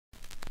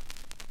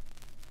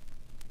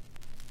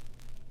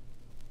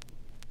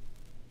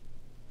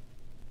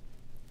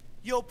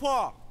Yo,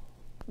 Paul.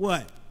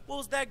 What? What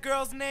was that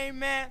girl's name,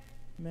 man?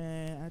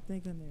 Man, I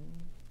think her name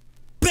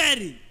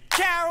Betty.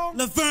 Carol.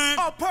 Laverne.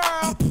 Or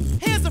Pearl.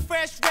 Here's a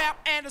fresh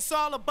rap, and it's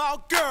all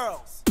about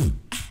girls.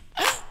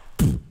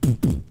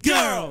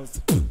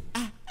 Girls.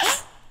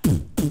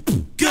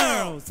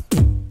 Girls.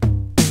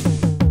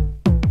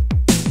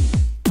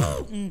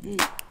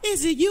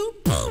 Is it you?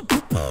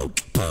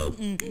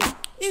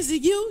 Is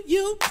it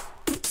you?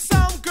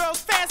 Some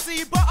girls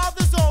fancy, but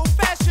others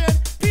old-fashioned.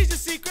 Please your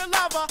secret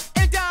lover,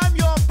 and dime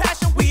your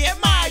passion. We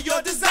admire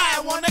your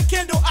desire, wanna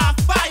kindle our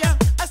fire.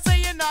 I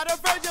say you're not a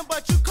virgin,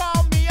 but you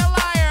call me a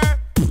liar.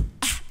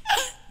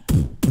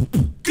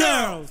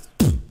 Girls.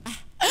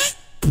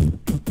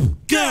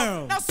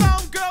 Girls. Now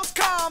some girls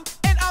come,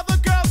 and other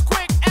girls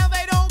quick, and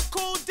they don't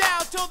cool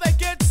down till they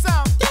get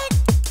some.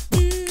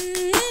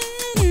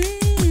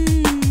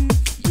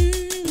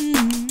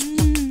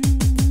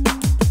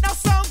 Now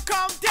some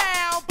come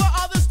down, but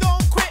others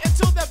don't quit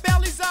until their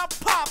bellies are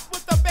popped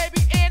with the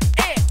baby in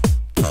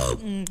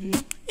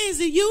it. Is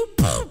it you?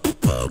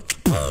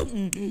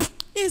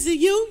 Is it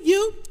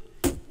you?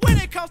 When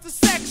it comes to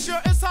sex,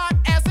 you're as hot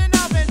as an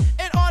oven.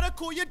 In order to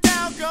cool you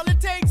down, girl, it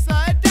takes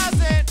a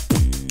dozen.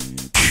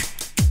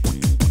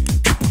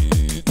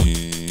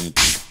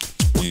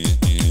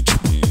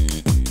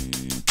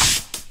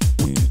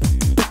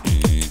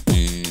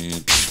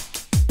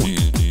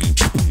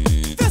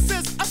 This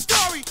is a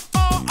story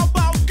all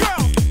about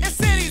girls in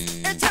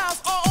cities and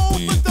towns all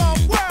over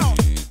the world.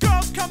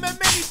 Girls come in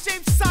many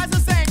shapes,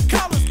 sizes, and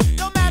colors.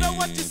 No matter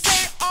what you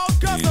say, all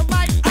girls are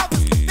like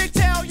others. They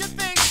tell you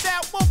things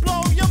that will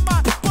blow your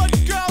mind, but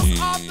girls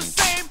are the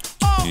same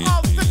all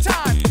of the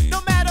time.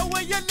 No matter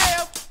where you live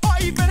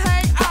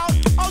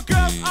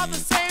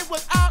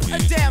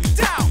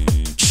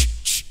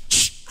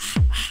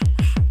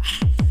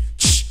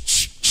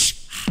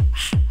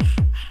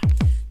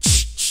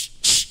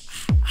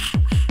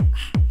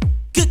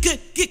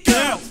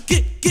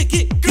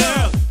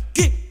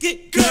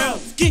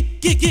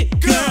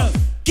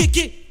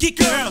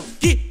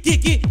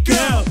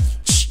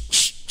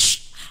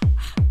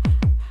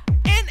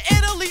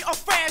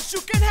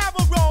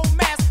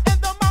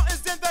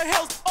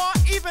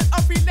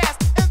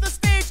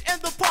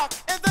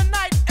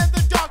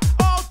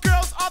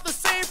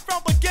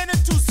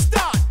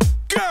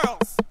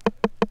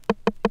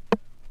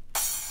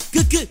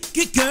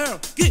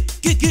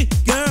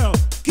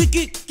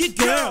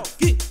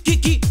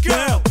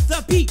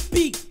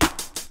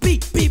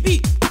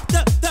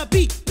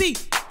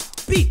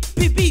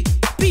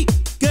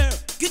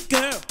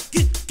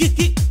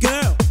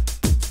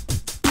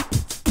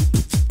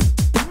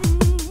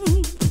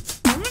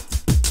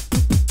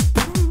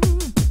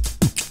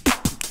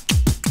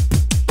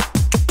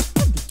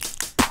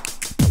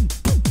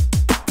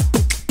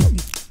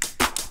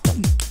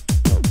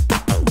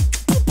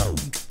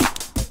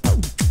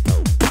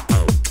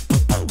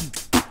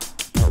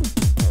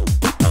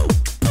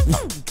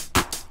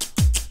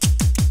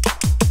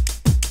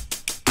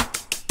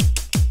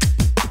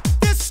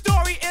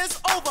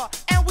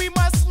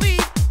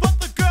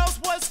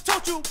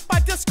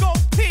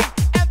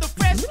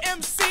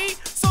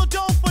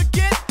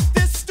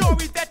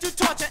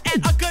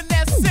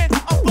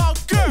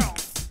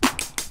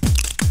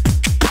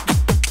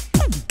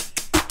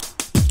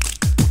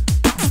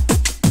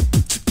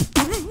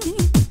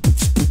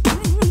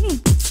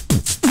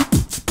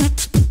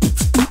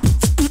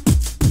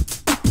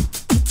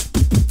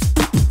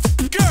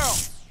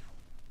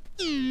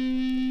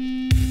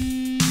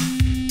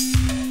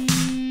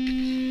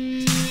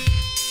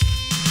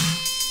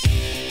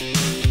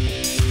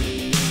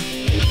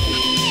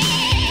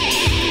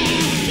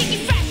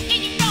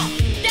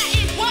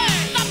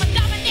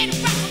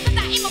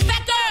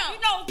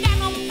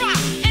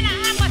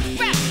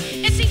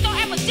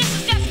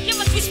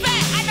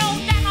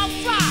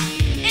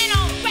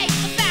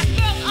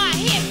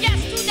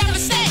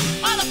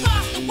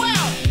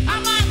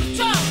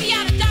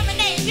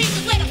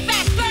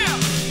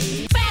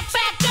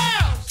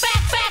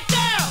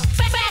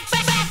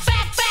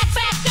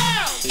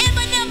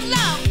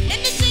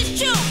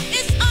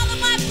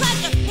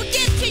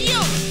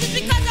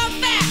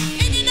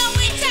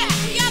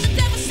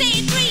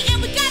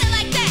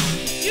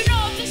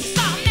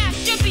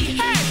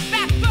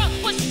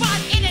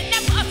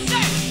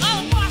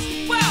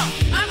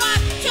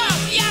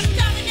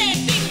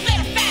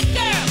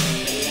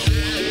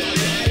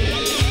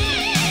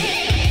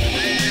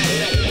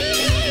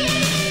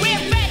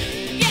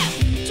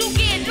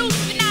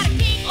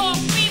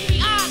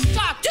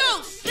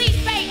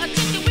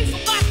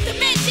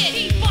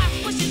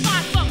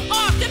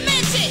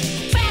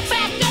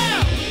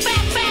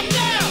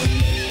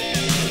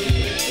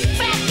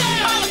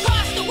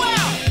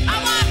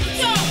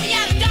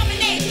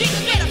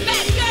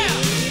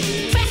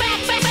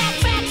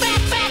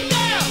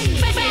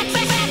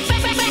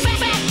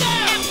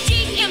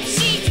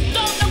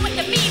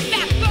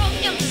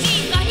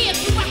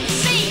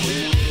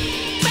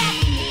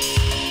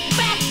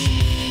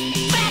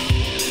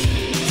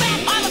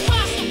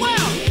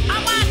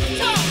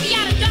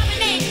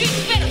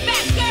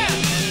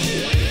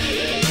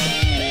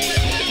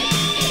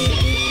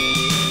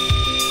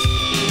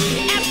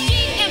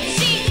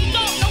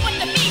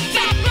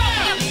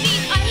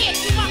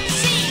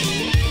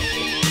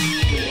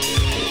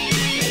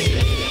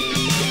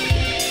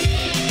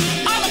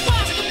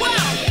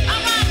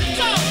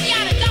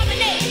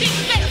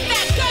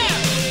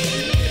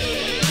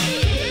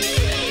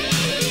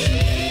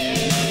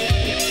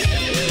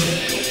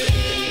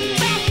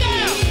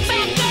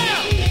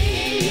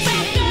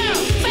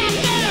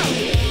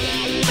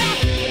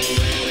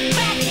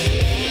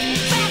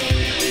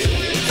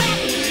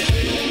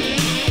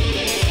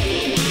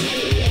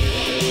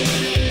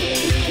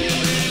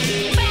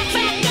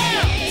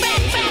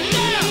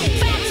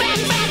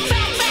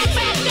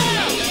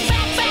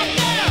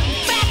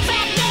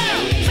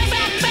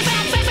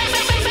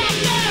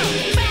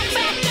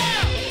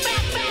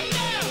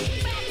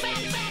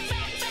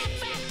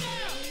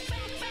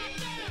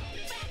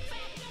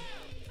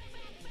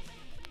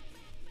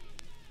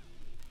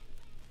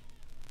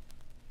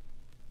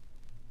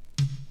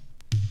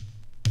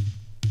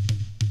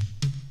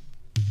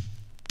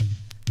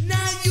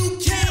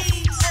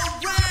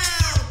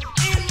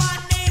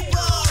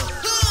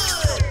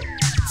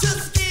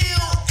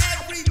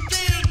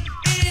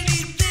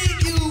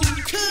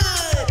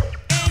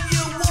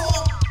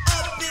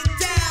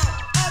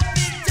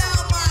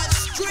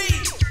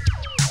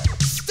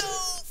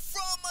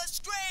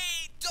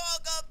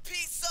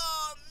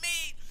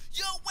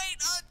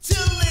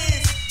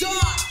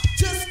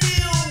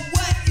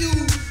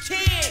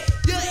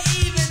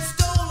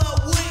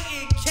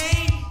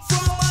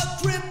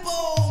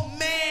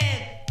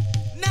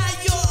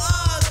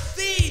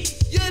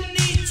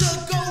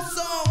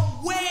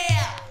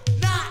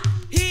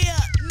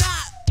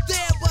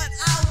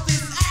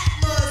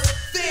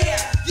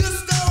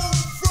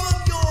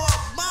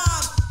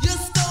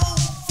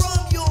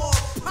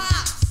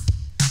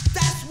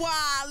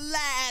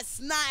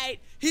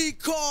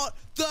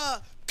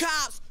the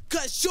cops,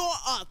 'cause you're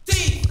a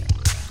thief.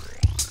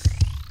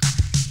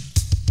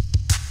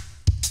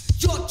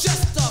 You're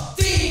just a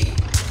thief.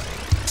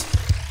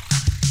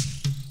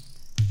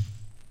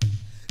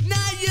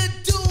 Now you're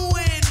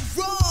doing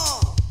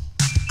wrong.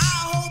 I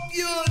hope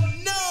you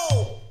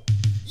know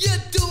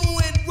you're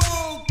doing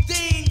wrong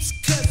things,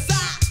 'cause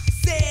I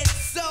said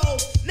so.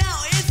 Now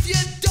if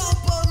you don't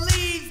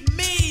believe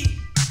me,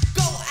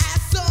 go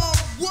ask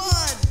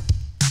someone.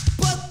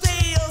 But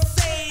they'll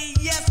say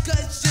yes,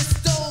 'cause you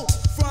stole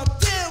from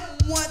them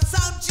once.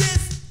 I'm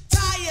just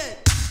tired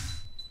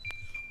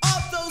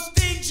of those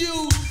things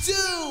you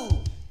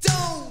do.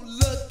 Don't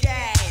look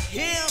at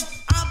him,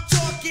 I'm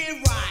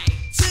talking right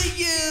to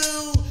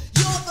you.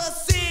 You're the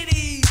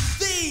city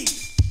thief,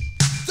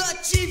 the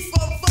chief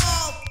of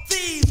all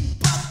thieves.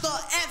 But the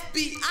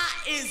FBI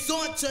is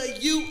onto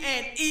you,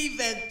 and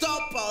even the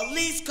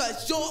police,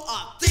 'cause you're a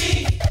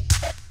thief.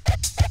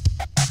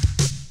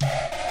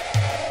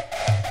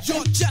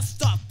 You're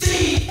just a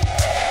thief.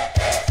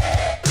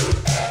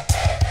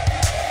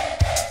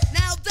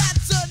 Now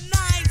that's a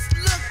nice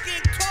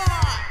looking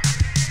car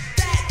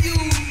that you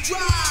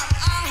drive.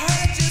 I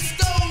heard you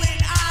stole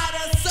it out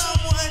of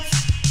someone's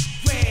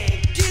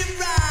wagon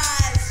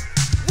rise.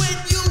 When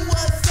you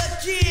was a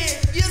kid,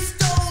 you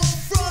stole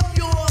from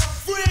your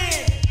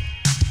friend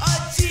a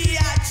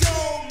G.I.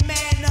 Joe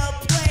man to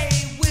play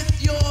with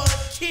your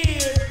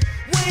kid.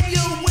 When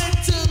you went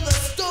to the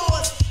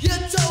stores, you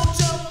told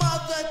your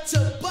mother to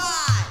buy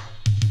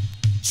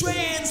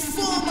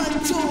Transformer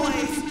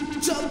toys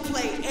to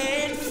play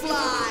and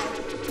fly,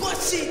 but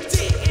she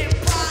didn't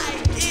buy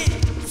it,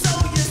 so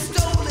you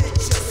stole it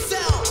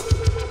yourself.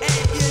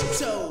 And you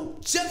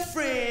told your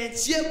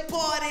friends you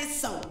bought it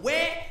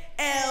somewhere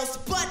else.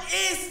 But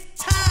it's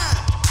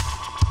time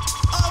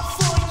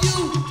for you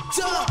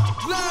to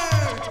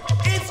learn.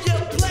 If you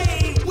play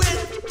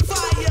with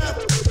fire,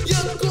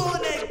 you're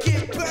gonna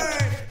get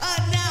burned.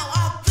 Now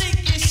I think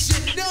you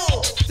should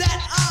know that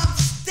I'm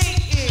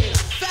stating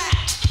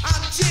fact.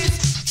 I'm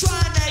just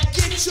trying to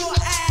get your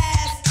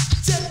ass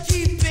to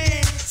keep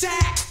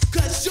intact,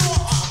 'cause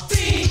you're a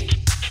thief.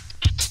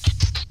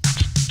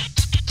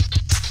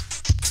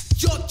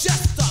 You're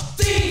just a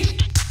thief.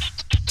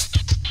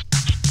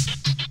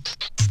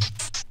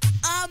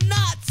 I'm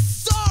not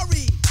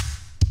sorry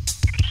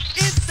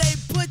if they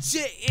put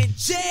you in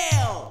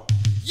jail.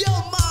 Your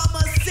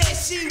mama said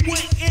she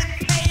wouldn't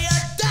pay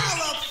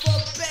 $1 for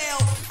bail.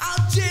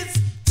 I'm just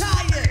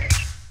tired,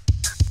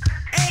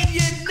 and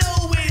you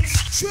know it's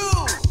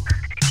true.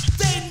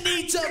 They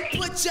need to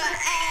put your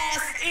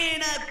ass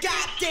in a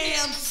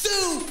goddamn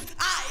suit.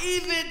 I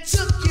even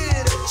took you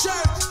to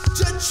church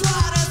to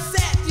try to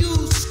set you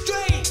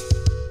straight.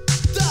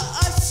 The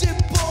usher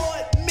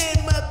board men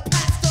were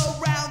passed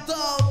around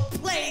the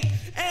plate,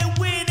 and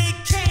when it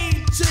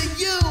came to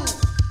you,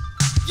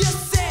 you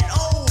said,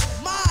 oh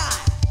my.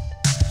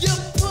 You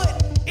put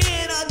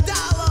in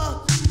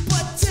 $1,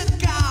 but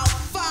took out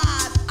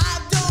 $5. I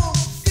don't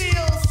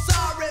feel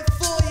sorry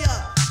for you,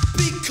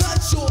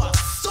 because you're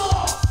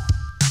soft.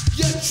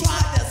 You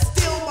tried to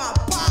steal my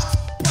box,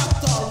 but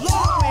the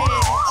law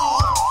went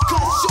off,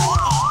 'cause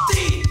you're a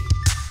thief.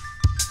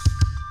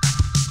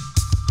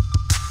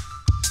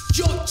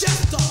 You're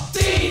just a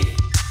thief.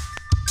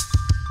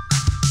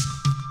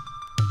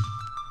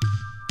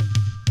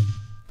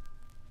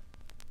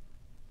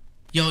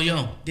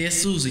 Yo,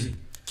 there's Suzi.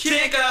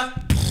 Kicker,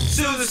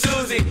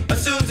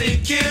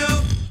 Suzi Q.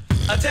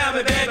 Tell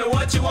me, baby,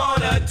 what you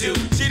wanna do?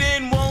 She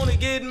didn't wanna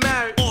get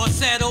married Or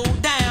settle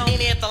down.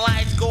 and if the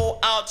lights go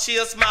out,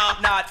 she'll smile,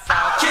 not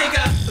frown.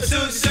 Kicker,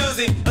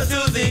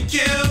 Suzi Q.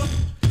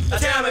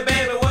 Tell me,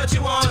 baby, what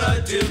you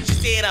wanna do? She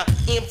said,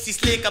 MC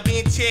Slick, I've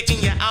been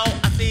checking you out.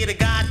 I said,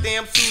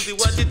 goddamn Suzi,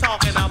 what you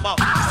talking about?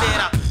 She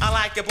said, I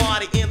like your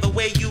body and the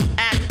way you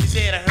act. She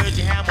said, I heard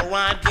you have a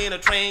rhyme, then a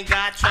train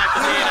got tracked.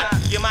 She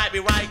said, you might be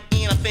right,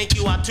 and I think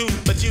you are too,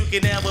 but you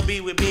can never be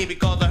with me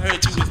because I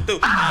heard you was through.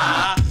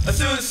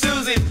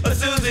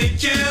 Suzi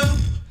Q.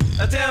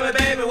 Tell me,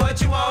 baby, what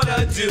you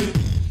wanna do?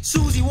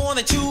 Suzi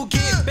wanted to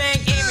get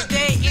banged every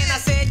day, and I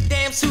said,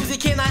 damn Suzi,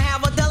 can I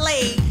have a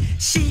delay?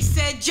 She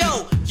said,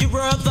 yo, you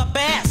were the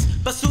best,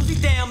 but Suzi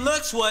damn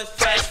looks was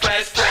Fresh.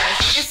 and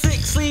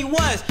Sixley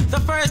was the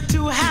first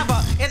to have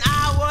her, and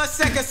I was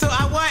second, so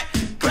I went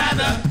Grab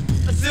her,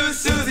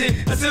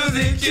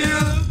 Suzi Q.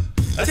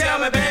 Tell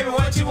me, baby,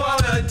 what you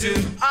wanna do?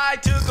 I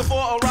took her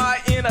for a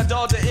ride in a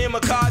Dodger in my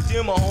car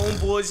till my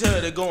homeboys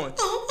heard her going.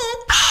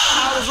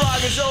 I was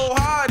rocking so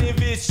hard and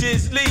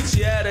viciously,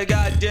 she had a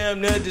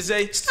goddamn nerve to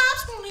say, stop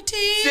Spoonie T.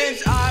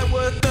 Since I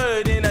was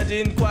third and I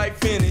didn't quite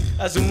finish,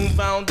 I soon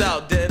found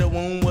out that the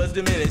wound was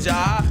diminished.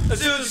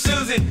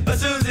 Suzi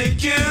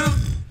Q.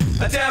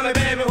 Tell me,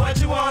 baby, what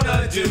you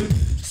wanna do?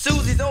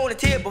 Suzi's on the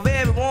tip of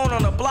everyone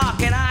on the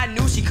block, and I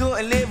knew she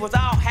couldn't live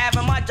without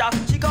having my job.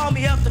 She called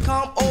me up to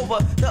come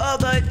over the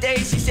other day.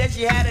 She said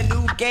she had a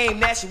new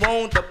game that she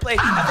wanted to play.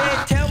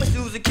 I said, tell me,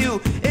 Suzi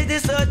Q, is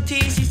this a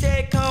tease? She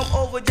said, come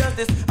over,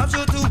 justice, I'm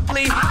sure to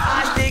please.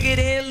 I stick it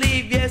and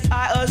leave, yes,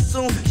 I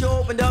assume. She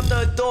opened up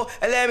the door door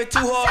and led me to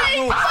her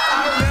room.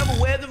 I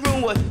remember where the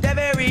room was that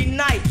very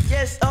night.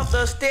 Just up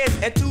the stairs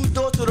and 2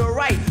 doors to the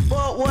right.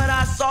 But when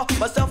I saw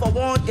myself, I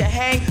wanted to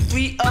hang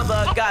 3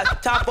 other guys.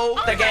 Time for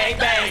the gang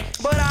bang.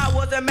 But I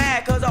wasn't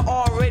mad cause I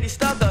already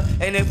stuck her.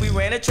 And if we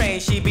ran a train,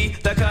 she'd be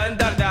the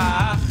conductor.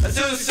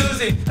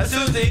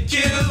 Suzi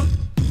Q.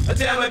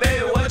 Tell me,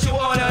 baby, what you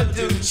wanna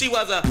do? She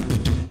was a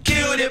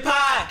cutie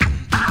pie.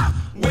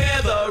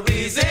 We're the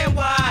reason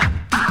why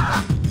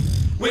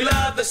we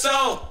love the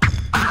soul.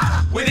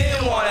 We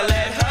didn't wanna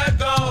let her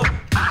go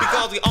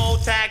because we all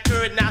tagged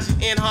her and now she's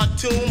in her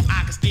tomb.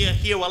 I can still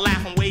hear her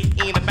laughing way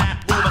in the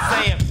back room of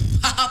saying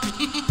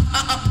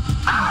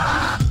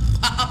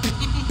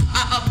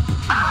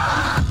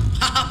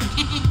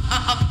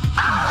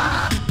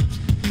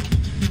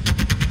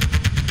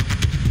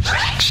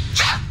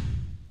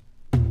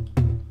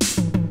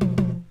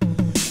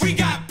We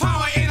got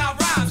power in our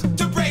rhymes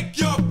to break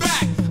your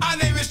back. Our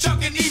name is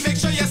Chuck and E, make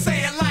sure you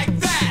say it like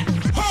that.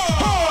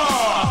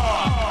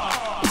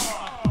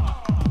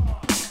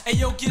 Hey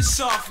yo, get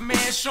soft, man,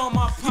 show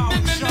my power.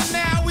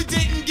 Now we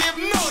didn't give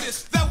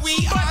notice that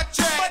we are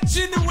trash. But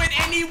you knew it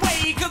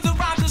anyway, cause the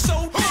rhymes are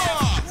so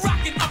deaf.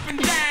 Rocking up and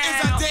down.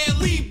 It's our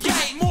daily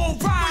game. More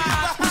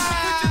rhymes. Would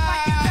you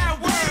like it that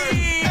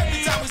way? Every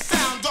time we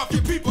sound off,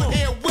 your people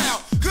hear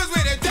well. Cause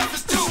we're the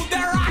deafest too.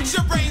 They're right.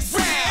 Your brain's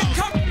sound.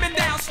 Coming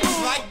down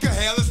smooth. Like a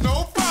hell is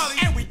no folly.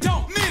 And we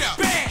don't need a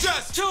bang.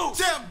 just two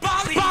Tim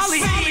Bolly. Bolly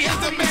is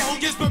the man who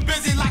gets me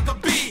busy like a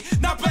bee.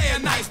 Now play a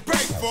nice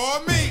break for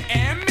me.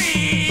 And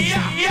me.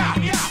 Yeah.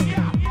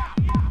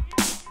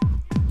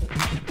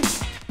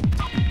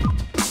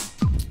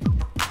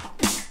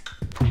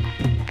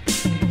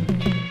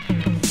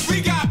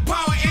 We got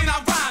power in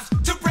our rhymes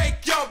to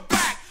break your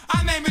back.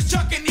 Our name is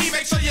Chuck and E,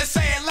 make sure you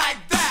say it like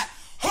that.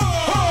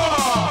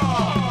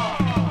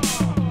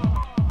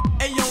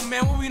 Hey yo,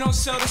 man, when we don't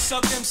sell the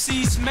suck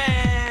MCs,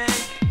 man.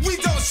 We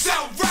don't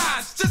sell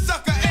rhymes, just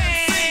sucker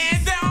MCs.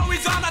 And they're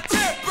always on a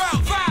tip, bro.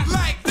 Vibe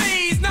like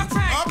these, now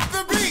crank Up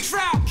the beat,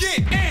 trap, get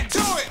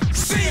into it.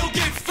 See you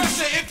get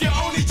fresher if you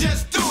only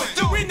just do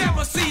it. We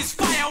never cease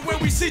fire when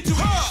we see two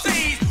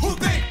MCs who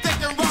think they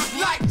can rock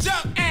like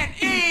Chuck and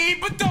E,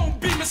 but don't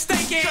be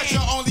mistaken. Cause you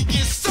only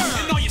get served.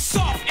 And all your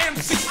soft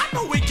MCs, I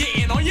know we're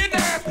getting on your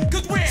nerve,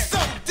 cause we're so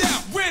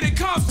deaf when it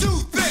comes to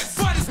this.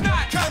 but it's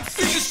not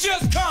Conceit. it's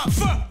just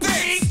comfort.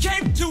 We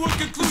came to a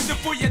conclusion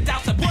for your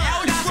doubts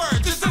about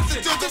Word, just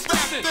listen to this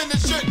rap, then it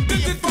shouldn't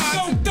be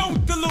advised.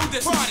 Don't delude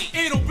this Party.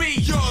 It'll be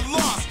You're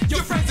lost.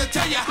 Your friends will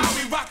tell you how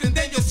we rock, and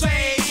then you'll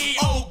say,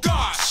 oh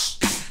gosh.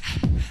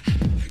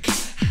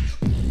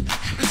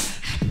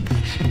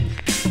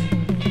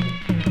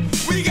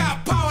 We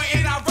got power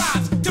in our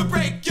rhymes to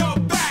break your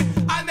back.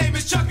 Our name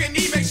is Chuck and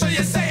E, make sure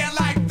you say it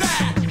like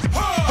that.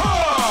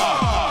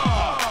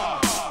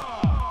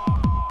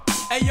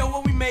 Hey yo,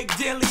 what we make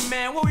daily,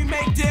 man? What we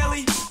make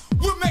daily?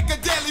 We'll make a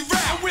daily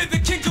rap. And we're the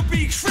king of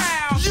beat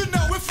crown. You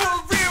know we're for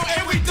real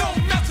and we don't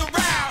mess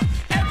around.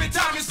 Every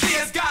time you see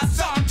us, got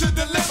something to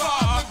deliver.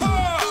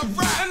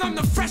 And I'm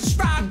the fresh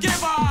rhyme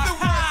giver.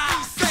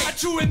 A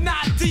true and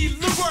not dilute.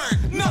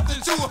 Word,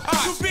 nothing too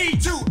hot, To be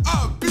too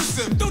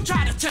abusive. Don't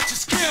try to touch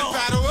your skill.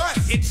 Battle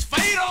us, It's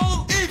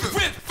fatal. even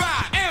with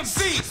 5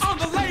 MCs. On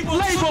the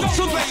label. So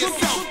don't play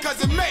yourself,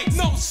 cause it makes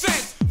no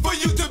sense. for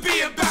you to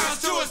be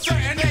embarrassed to a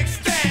certain extent.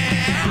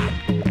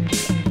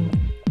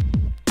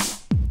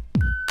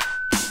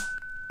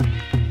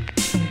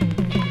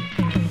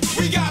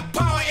 We got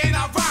power in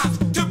our rhymes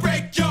to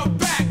break your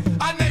back.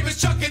 Our name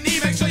is Chuck and E,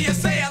 make sure you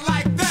say it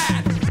like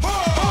that.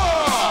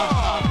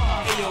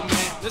 Hey yo,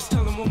 man, let's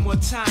tell them one more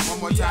time. One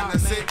more time,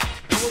 that's man. it.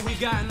 And what we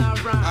got in our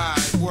rhyme.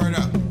 Alright, word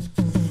up.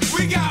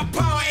 We got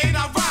power in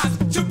our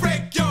rhymes to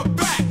break your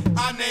back.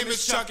 Our name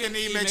is Chuck and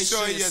E, make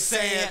sure you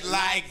say it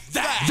like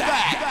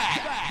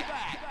that.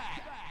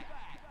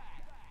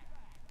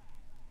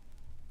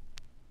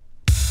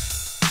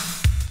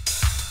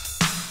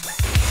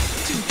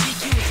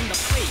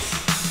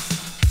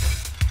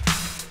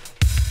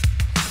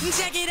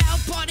 Check it out,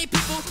 party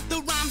people,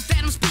 the rhymes that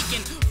I'm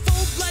speaking.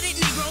 Full-blooded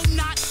Negro,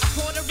 not a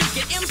Puerto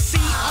Rican.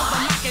 MC on the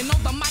mic and on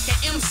the mic a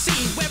MC.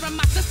 Wearing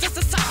my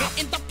sister's socket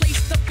in the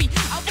place to be.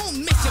 I won't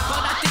miss it,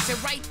 but I dish it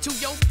right to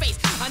your face.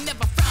 I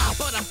never frown,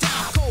 but I'm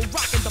down cold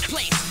rocking the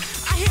place.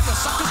 I hear a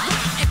sucker's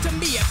rhyme, and to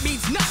me it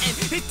means nothing.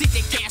 His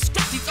DJ can't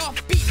stretch, he's off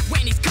beat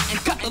when he's cutting.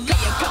 Cut the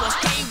layer, go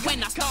astray when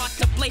I start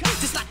to play.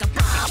 Just like a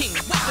Burger King,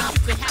 weapon you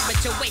could have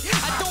it your way.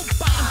 I don't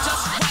bite him,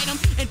 just write him,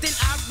 and then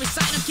I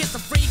recite him. Kiss a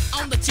freak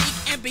on the cheek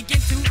and begin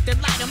to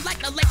delight him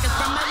like the Lakers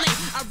from LA.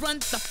 I run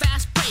the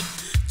fast break,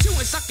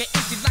 chewing sucker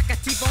empty like a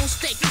T-bone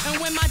steak. And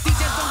when my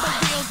DJ's on the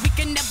wheels, we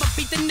can never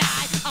be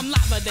denied. I'm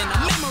liver than a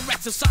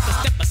Memorex, so suckers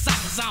step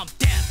aside, cause I'm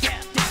dead.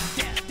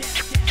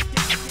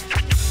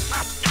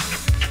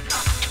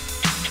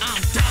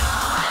 I'm dead.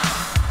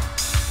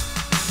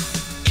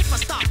 If I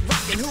stop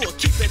rocking, who'll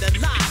keep it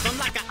alive? I'm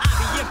like an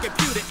IBM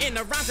computer in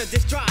the rhymes of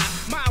this drive.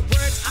 My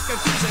words are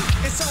confusing,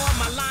 and so are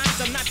my lines.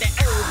 I'm not that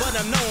old, but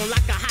I'm known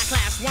like a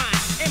high-class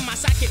wine. In my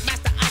psychic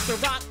master, I like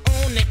to rock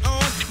on and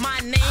on. My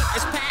name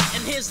is Pat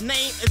and his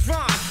name is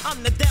Ron.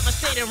 I'm the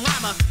devastating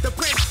rhymer, the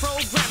Prince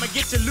programmer.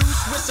 Get you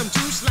loose with some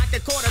juice like a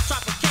quarter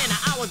Tropicana.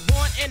 I was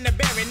born in the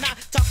berry, not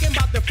talking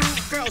about the fruit.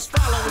 Girls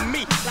following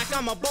me like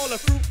I'm a bowl of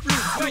fruit.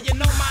 Girl, you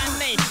know my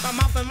name. My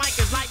mouth and mic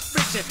is like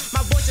friction.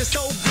 My voice is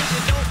so good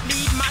you don't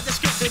need my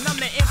description. I'm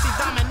the MC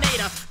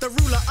Dominator, the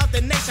ruler of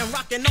the nation,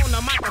 rocking on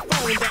the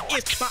microphone. That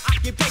is my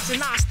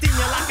occupation. I steam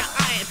you like an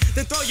iron,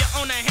 then throw you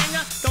on a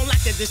hanger. Don't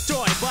like to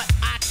destroy, but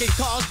I can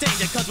cause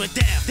danger. Cause we're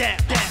down.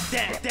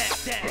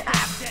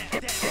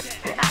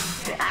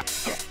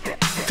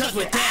 Cause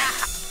we're down.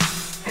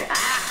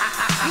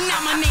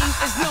 Now my name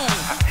is known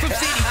from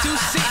city to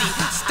city,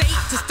 state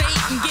to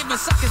state, and giving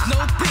suckers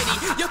no pity.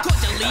 You're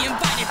cordially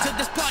invited to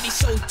this party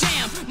so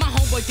jam. My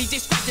homeboy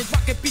DJ Scratches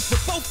rockin' beats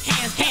with both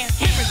hands.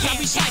 Hammers how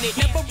we shine it,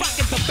 never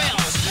rockin' the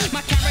bells.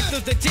 My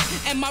character's legit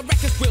and my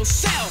records will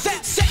sell.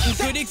 Setting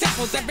good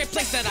examples every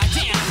place that I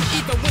jam.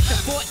 Even with the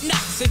Fort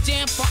Knox, a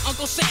jam for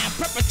Uncle Sam.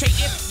 Perpetrate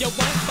if you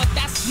won't, but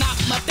that's not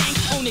my thing.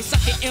 Only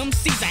sucker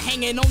MCs are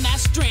hanging on that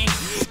string.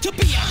 To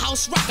be a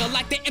house rocker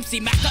like the MC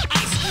Mac or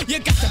Ice, you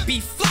got to be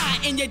fly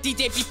and your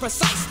DJ be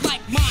precise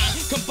like mine,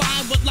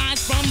 combined with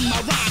lines from my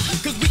rhyme.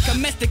 Cause we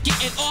commence to get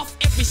it off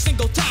every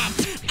single time.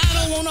 I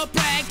don't wanna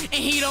brag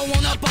and he don't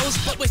wanna boast,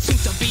 but we're soon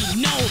to be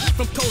known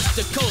from coast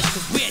to coast.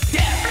 Cause we're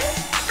deaf.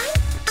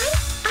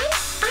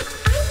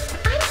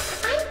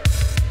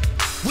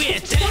 We're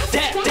deaf.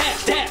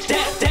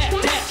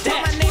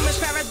 My name is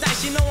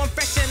Paradise, you know I'm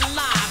fresh and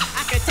alive.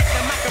 I can take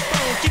the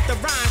microphone, keep the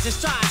rhymes in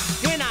stride.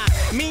 When I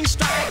mean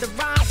stride, the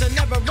rhymes are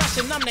never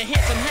rushing. I'm the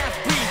handsome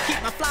half-breed,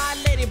 keep my fly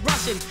lady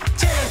brushing.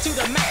 Chillin' to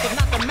the max, but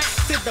not the max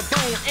to the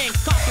bone. And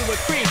coffee with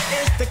cream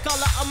is the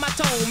color of my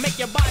tone. Make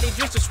your body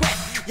drink to sweat,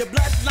 your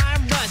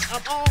bloodline rush.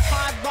 I'm all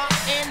hard rock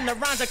and the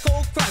rhymes are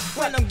cold crush.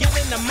 When I'm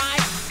giving the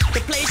mic,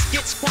 the place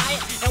gets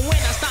quiet. And when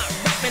I start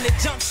rapping, it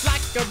jumps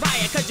like a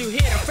riot. Cause you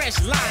hear the fresh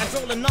lines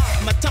rolling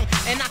off my tongue.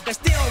 And I can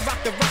still rock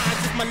the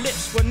rhymes if my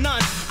lips were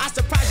none. I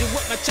surprise you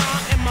with my charm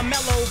and my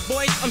mellow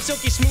voice. I'm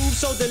silky smooth,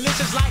 so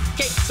delicious like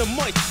cake so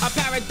moist. A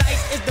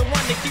Paradise is the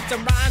one that keeps the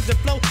rhymes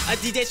afloat. A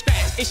DJ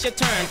Scratch, it's your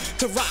turn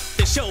to rock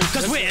the show.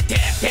 Cause we're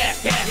deaf. Yes,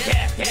 the original.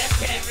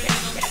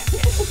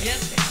 Yes,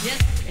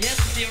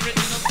 the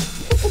original.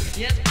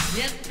 Yes,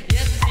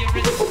 the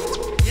original.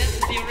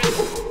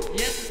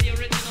 Yes, the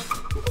original.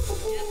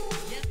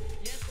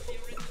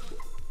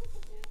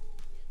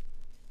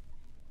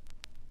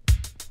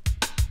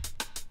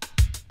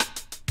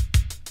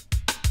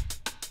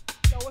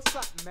 Yo, what's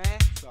up, man?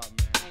 What's up,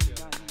 man? Ain't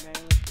nothing, man.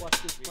 Let's bust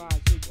this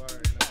rhyme.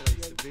 Word, and a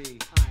place to be.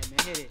 Alright, man,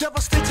 hit it.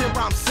 Devastating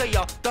rhyme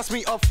sayer, that's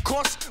me of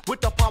course.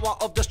 With the power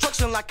of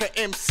destruction like an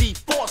MC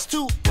force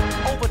to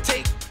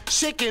overtake,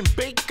 shake and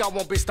bake. I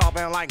won't be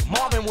starving like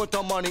Marvin with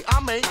the money I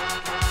make.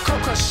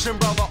 Concussion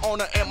brother on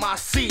the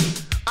MIC.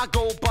 I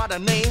go by the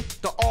name,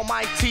 the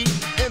Almighty.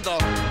 In the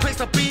place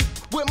to be,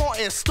 with more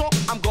in store.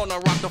 I'm gonna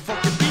rock the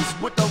funky beats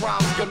with the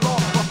rhymes galore.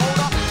 But hold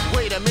up,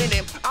 wait a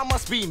minute, I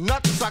must be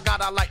nuts. I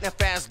got a lightning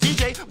fast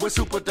DJ with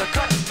super the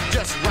cuts.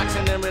 Just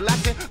relaxing and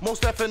relaxing,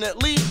 most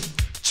definitely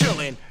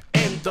chilling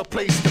in the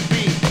place to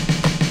be.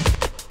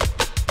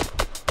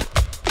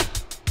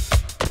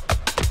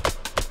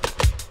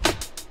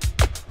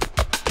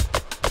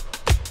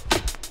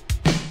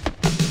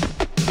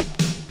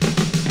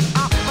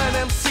 I'm an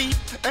MC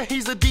and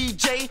he's a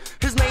DJ.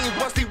 His name's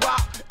Rusty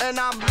Rock and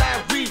I'm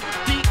Larry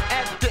D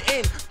at the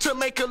end to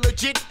make it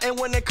legit. And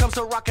when it comes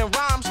to rockin'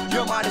 rhymes,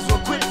 you might as well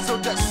quit. So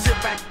just sit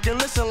back and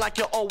listen like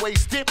you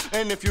always did.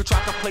 And if you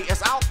try to play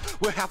us out,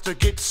 we'll have to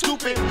get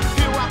stupid.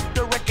 Here rock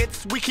the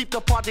records, we keep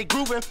the party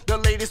grooving. The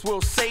ladies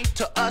will say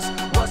to us,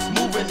 what's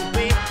moving,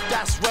 babe?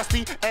 That's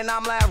Rusty and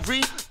I'm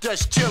Larry,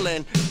 just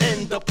chillin'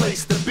 in the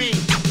place to be.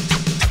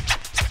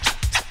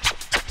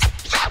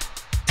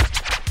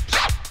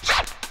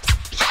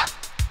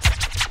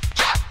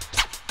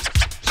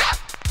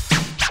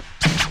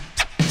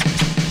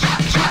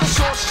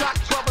 Shot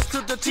brothers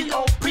to the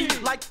T.O.P.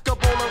 like a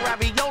bowl of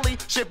ravioli.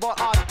 Shit bought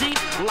RD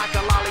like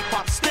a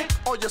lollipop stick.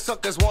 All your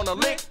suckers wanna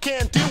lick.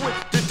 Can't deal with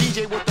the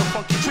DJ with the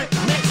funky trick.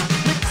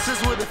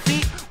 Mixes with the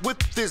feet, with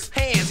his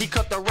hands. He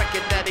cut the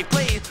record that he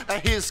played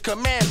at his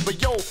command.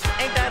 But yo,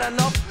 ain't that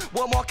enough?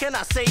 What more can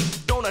I say?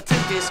 Don't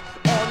attempt this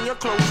on your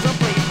clothes and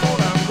play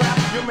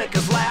photograph. You make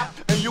us laugh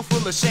and you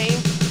feel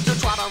ashamed to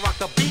try to rock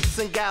the beats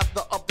and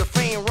gather up the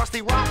fame.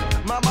 Rusty Rock,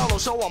 my mellow,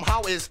 show them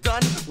how it's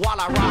done while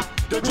I rock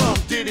the drum,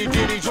 diddy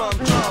diddy drum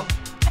drum.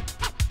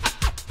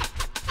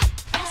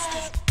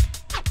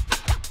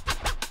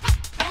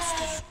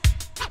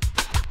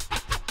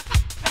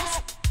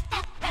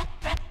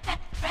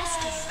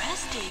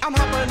 I'm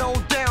hopping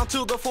on down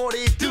to the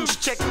 40 deuce,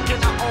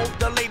 checking out all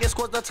the latest,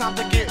 cause the time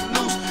to get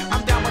loose.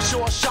 I'm down a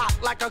short shot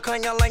like a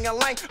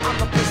clang-a-lang-a-lang. I'm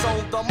the piss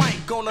on the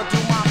mic, gonna do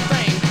my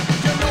thing.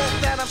 You know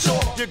that I'm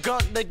sure you're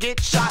gonna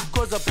get shot,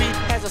 cause the beat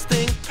has a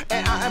sting.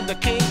 And I am the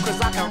king, cause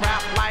I can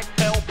rap like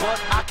hell, but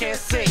I can't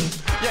sing.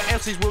 Your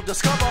MCs will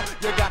discover,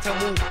 you got to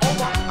move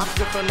over. I'm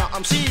sniffing the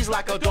MCs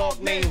like a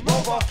dog named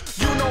Rover.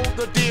 You know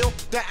the deal,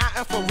 that I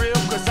am for real,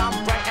 cause I'm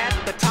right at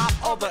the top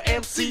of the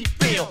MC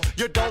field.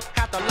 You don't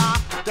have to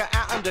lie, that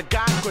I am the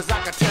guy, cause I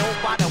can tell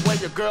by the way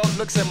your girl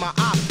looks in my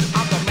eye.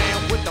 I'm the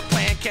man with the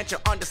plan, can't you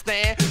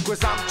understand?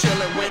 Cause I'm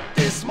chilling with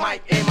this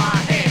mic in my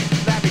hand.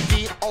 Larry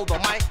D on the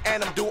mic,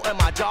 and I'm doing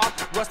my job.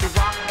 Rusty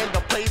Rock in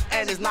the place,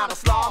 and it's not a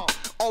slob.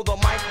 On the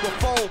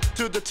microphone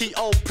to the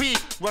T.O.P.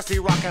 Rusty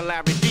Rock and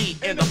Larry D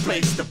in the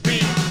place to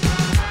be.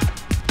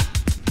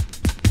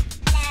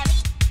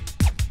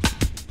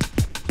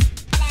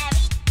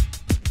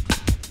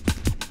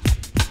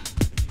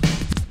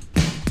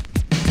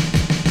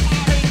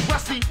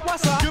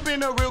 What's up? You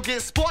been a real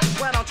good sport.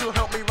 Why don't you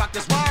help me rock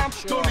this rhyme?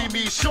 Sure. Don't leave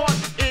me short.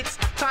 It's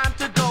time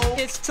to go.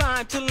 It's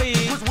time to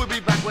leave. Cause we'll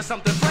be back with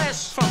something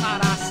fresh from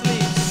out our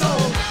sleeves. So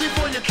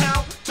before you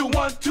count to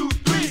 1, 2,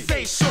 3,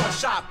 say Short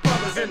Shot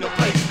Brothers in the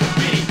place to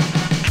be.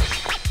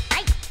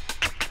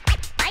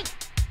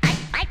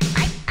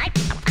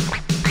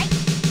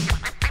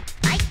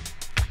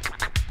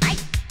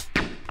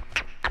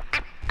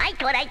 I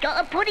thought I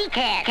got a putty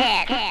cat.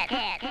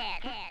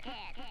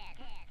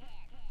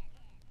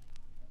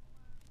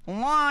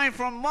 Live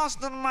from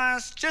Boston,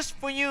 Mass, just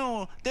for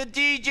you, the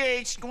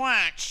DJ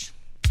Scratch.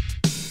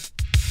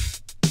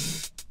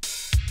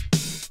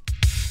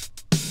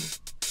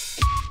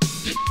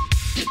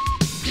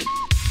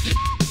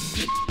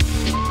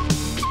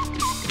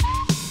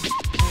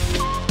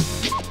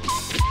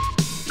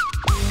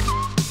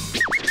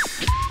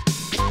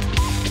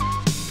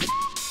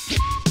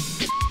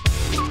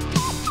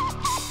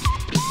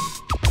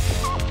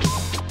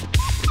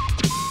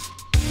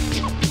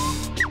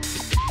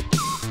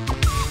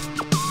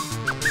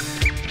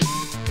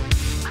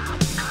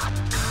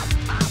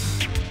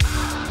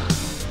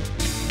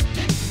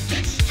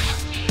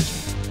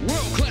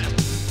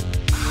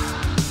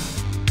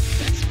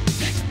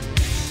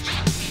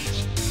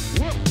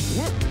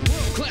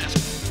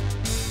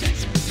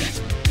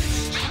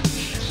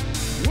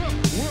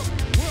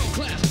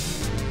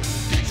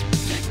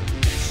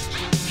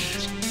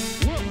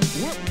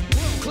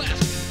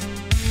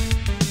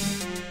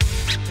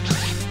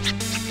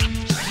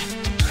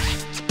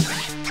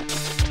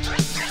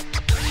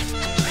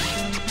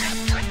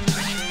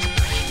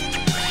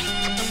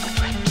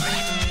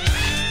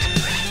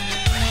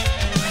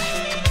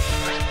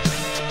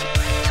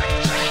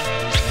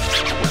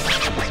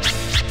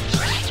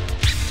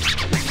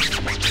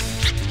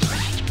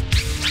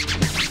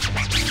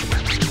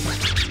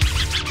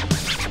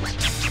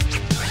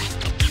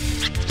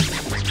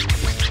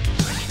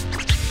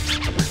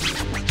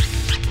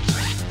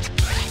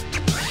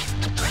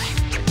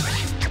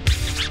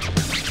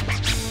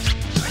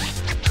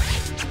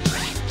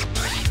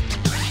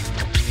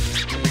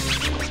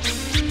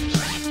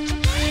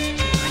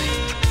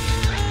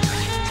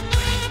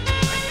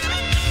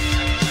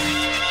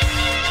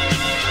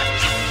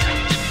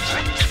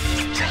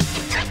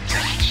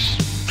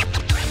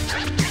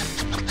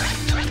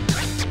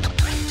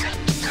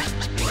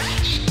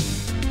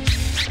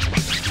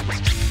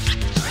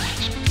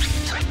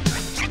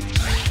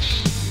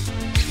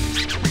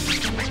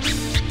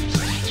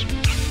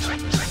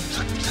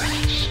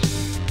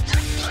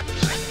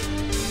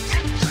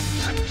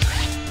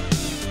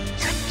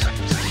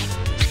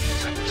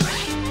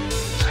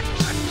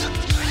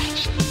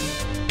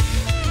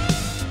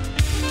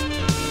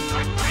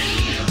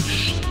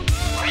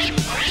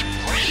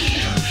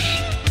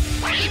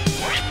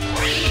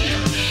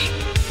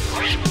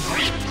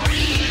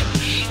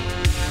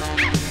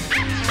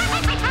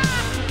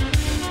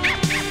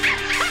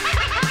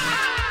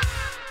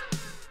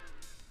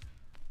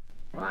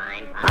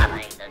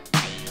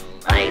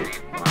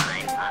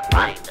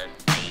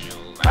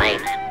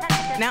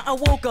 Now I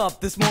woke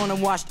up this morning,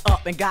 washed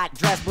up and got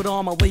dressed, put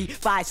on my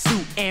Levi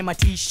suit and my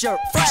t-shirt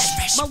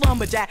fresh. My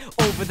lumberjack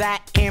over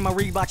that and my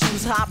Reebok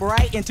shoes. Hop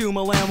right into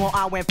my limo,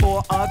 I went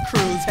for a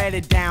cruise,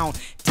 headed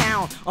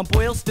downtown on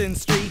Boylston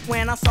Street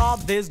when I saw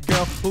this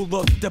girl who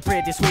looked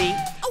pretty sweet.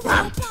 Oh,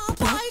 well,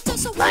 Popeye,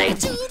 just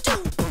what you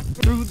do.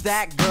 Threw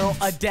that girl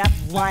a death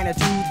line or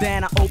two,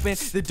 then I opened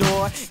the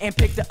door and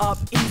picked her up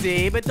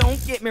easy. But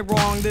don't get me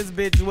wrong, this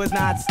bitch was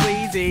not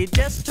sleazy.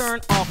 Just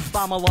turned off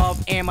by my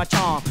love and my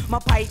charm, my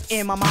pipe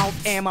in my mouth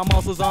and my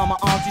muscles on my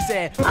arm. She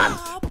said,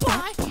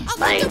 Popeye, I'm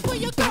looking for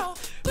your girl,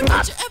 but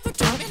don't you ever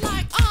treat me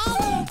like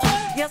olive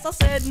oil. Yes, I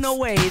said no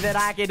way that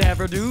I could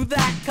ever do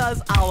that,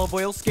 'cause olive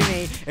oil's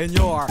skinny and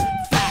you're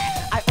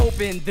fat. I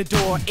opened the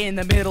door in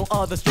the middle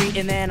of the street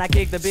and then I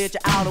kicked the bitch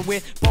out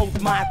with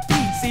both my feet.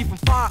 See, from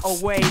far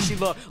away she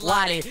looked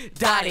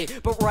lottie-dottie,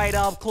 but right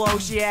up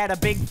close she had a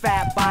big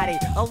fat body.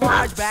 A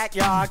large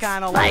backyard,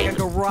 kinda like a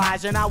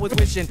garage, and I was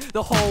wishing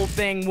the whole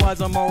thing was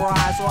a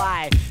mirage. So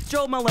I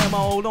drove my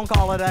limo, don't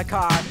call it a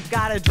car,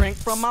 got a drink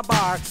from my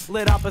bar,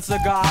 lit up a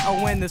cigar,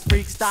 when this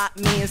freak stopped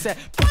me and said,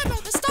 "Why,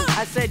 brother, stop?"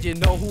 I said, you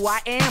know who I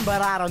am,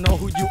 but I don't know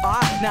who you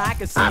are. Now I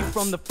can see you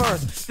from the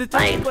first. The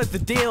thing was the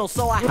deal,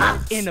 so I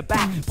hopped in the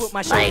back, put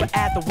my shoulder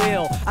at the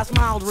wheel. I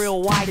smiled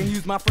real wide and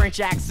used my French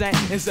accent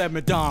and said,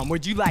 Madame,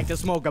 would you like to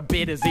smoke a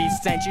bit of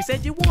Z-scent? She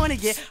said, you wanna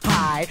get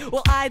high?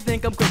 Well, I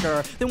think I'm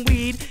quicker than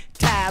weed,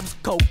 tabs,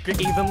 coke, or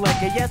even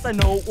liquor. Yes, I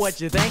know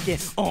what you're thinking.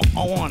 I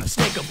want a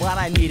sticker, but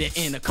I need it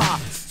in a car.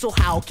 So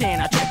how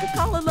can I trick a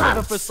call a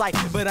lover for sight?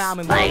 But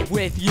I'm in love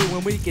with you,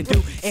 and we can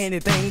do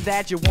anything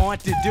that you want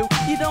to do.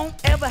 You don't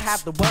ever have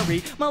to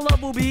worry, my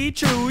love will be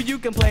true. You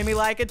can play me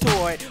like a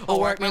toy or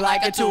work me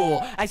like a tool.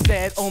 I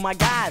said, oh my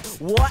God,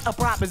 what a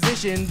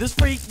proposition. This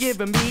freak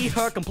giving me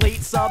her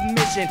complete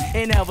submission.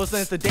 And ever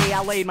since the day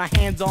I laid my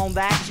hands on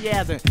that, she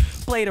hasn't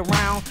played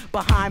around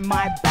behind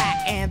my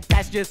back. And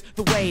that's just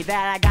the way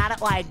that I got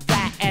it, like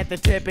that at the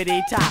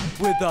tippity top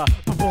with a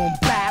boom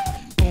bap,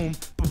 boom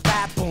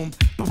bap, boom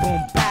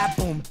boom bap,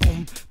 boom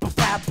boom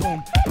bap,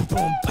 boom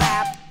boom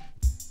bap.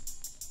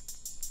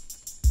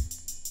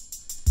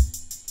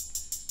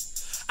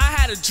 I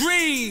had a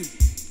dream.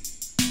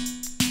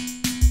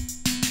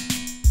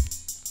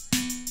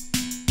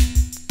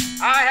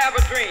 I have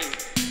a dream.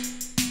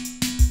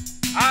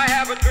 I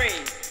have a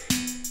dream.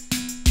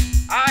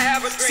 I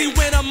have a dream. See,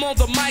 when I'm on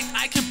the mic,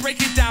 I can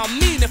break it down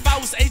mean. If I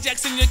was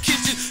Ajax in your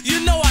kitchen,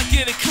 you know I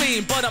get it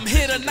clean. But I'm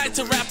here tonight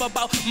to rap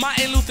about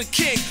Martin Luther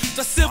King,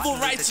 the civil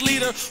rights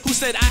leader who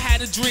said I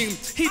had a dream.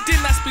 He did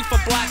not speak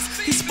for blacks,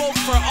 he spoke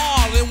for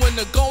all. And when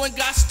the going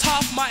got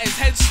tough, Martin's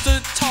head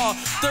stood tall.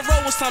 The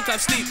road was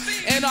sometimes steep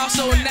and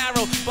also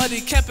narrow, but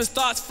he kept his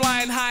thoughts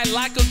flying high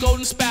like a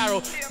golden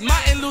sparrow.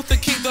 Martin Luther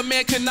King, the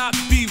man could not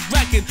be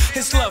reckoned.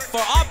 His love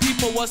for all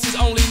people was his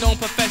only known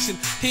profession.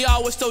 He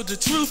always told the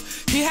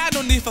truth, he had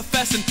no need for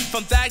fessing.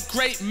 From that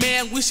great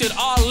man, we should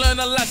all learn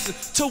a lesson.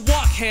 To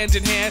walk hand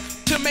in hand,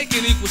 to make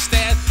an equal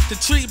stand, to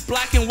treat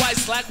black and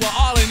whites like we're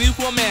all an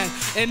equal man.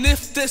 And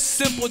if this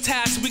simple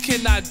task we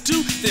cannot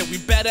do, then we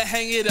better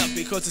hang it up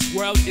because this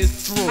world is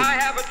through. I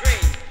have a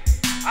dream.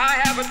 I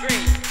have a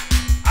dream.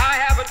 I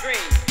have a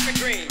dream. A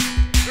dream.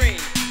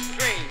 Dream.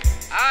 Dream.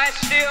 I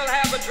still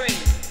have a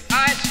dream.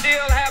 I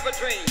still have a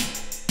dream.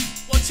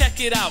 Well, check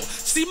it out.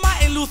 See,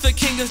 Martin Luther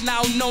King is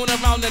now known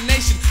around the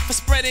nation for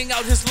spreading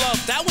out his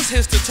love. That was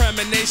his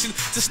determination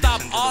to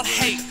stop all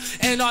hate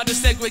and all the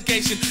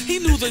segregation. He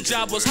knew the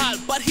job was hot,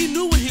 but he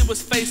knew what he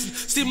was facing.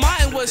 See,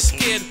 Martin was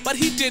scared, but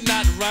he did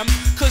not run,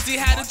 cause he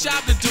had a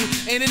job to do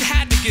and it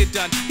had to get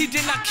done. He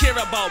did not care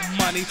about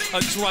money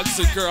or drugs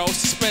or girls,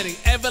 spreading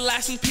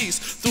everlasting peace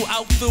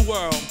throughout the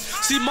world.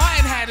 See,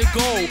 Martin had a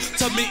goal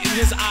to meet in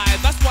his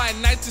eyes. That's why in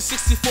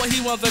 1964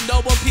 he won the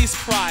Nobel Peace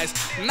Prize.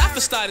 Not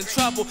for starting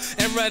trouble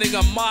and running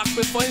amok,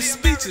 but for his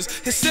speeches,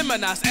 his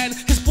seminars, and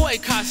his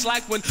boycotts.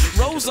 Like when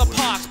Rosa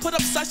Parks put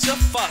up such a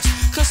fuss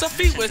cause her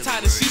feet were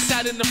tied and she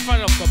sat in the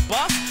front of the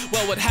bus.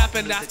 Well, what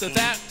happened after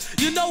that?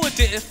 You know it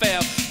didn't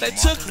fail. They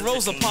took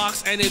Rosa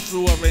Parks and they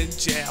threw her in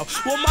jail.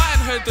 Well, Martin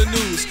heard the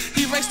news.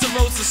 He raced the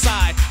roads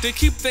aside to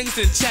keep things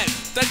in check,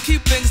 to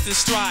keep things in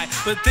stride.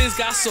 But things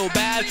got so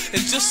bad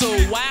and just so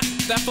whack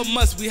that for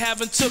months we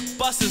haven't took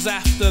buses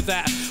after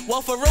that.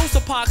 Well, for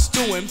Rosa Parks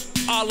doing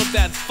all of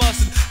that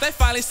fussing, they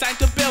finally signed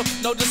the bill,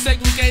 no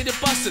desegregated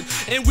busing.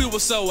 And we were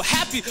so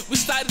happy, we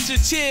started to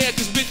cheer,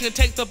 cause we can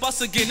take the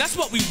bus again, that's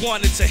what we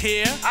wanted to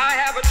hear. I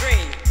have a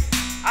dream.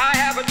 I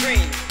have a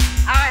dream.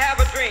 I have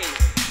a dream.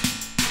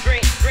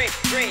 Dream, dream,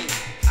 dream.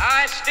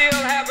 I still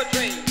have a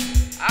dream.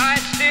 I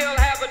still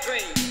have a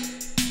dream.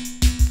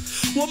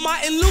 Well,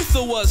 Martin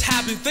Luther was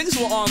happy, things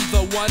were on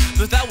the one,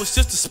 but that was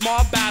just a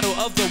small battle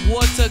of the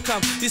war to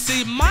come. You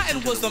see,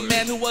 Martin was a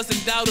man who was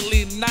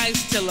undoubtedly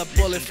nice till a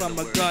bullet from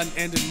a gun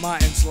ended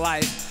Martin's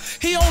life.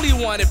 He only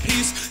wanted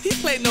peace, he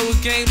played no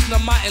games. Now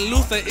Martin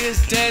Luther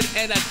is dead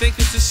and I think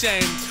it's a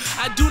shame.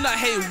 I do not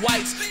hate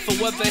whites for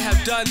what they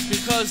have done,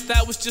 because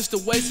that was just the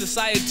way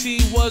society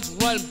was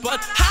run.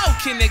 But how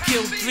can they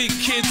kill 3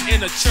 kids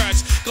in a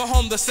church, go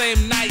home the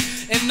same night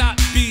and not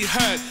be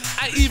hurt?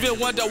 I even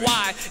wonder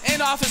why.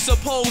 And often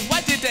suppose,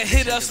 why did they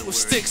hit us with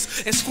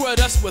sticks and squirt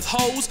us with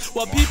hoes?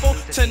 Well, people,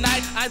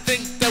 tonight I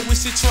think that we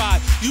should try.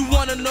 You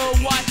wanna know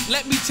why?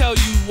 Let me tell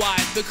you why.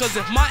 Because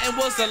if Martin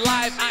was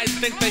alive, I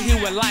think that he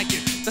would like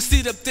it. To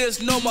see that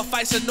there's no more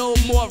fights and no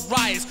more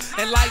riots.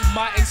 And like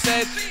Martin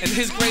said in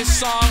his great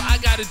song, I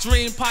got a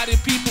dream, party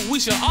people, we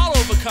shall all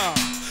overcome.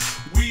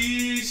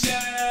 We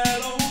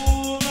shall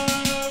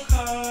overcome.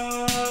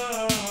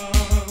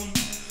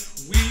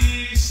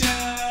 We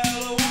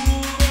shall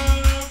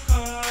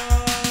overcome.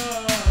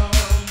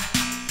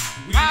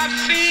 I've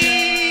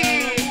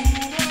seen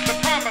the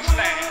promised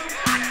land.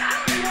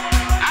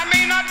 I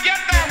may not get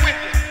there with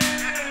you,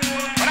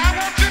 but I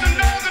want you to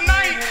know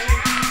tonight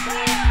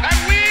that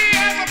we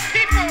as a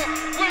people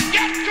will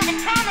get to the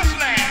promised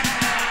land.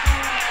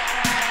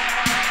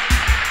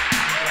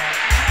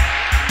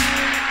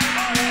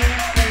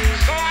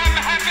 So I'm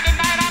happy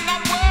tonight. I'm not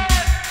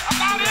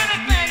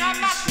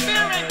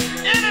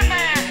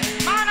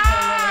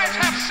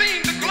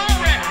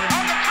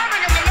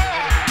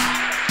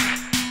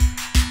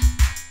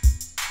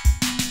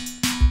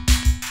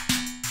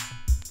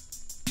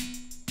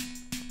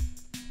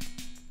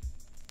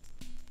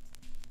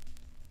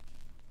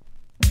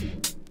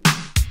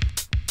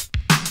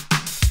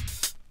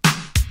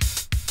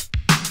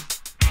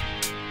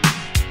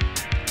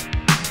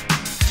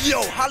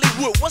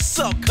Hollywood, what's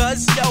up,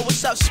 cuz? Yo,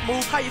 what's up,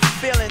 Smooth? How you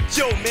feeling?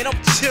 Yo, man, I'm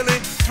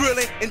chillin',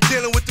 thrilling, and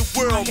dealing with the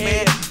world,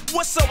 man.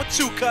 What's up with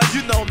you, cuz?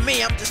 You know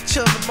me, I'm just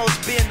chillin' the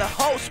most, being the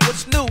host.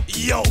 What's new?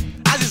 Yo,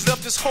 I just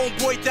left this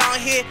homeboy down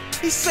here.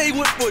 He say he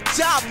went for a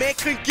job, man.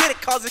 Couldn't get it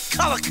cause it's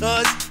color,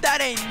 cuz. That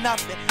ain't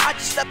nothing. I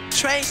just left the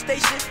train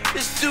station.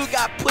 This dude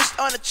got pushed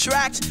on the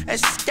tracks and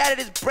scattered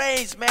his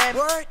brains, man.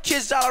 Word?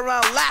 Kids all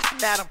around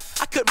laughing at him.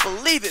 I couldn't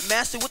believe it,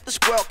 man. See what this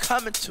world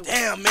coming to.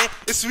 Damn, man,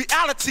 it's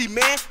reality,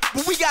 man.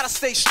 But we gotta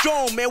stay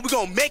strong, man. We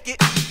gonna make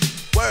it.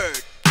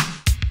 Word.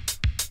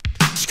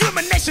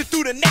 Discrimination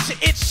through the nation,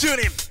 it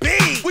shouldn't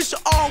be. We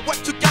should all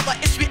work together,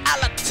 it's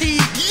reality.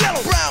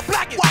 Yellow, brown,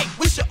 black, and white,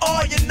 we should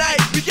all unite.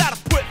 We gotta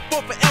put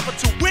forth forever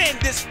to win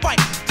this fight.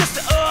 Just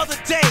the other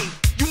day,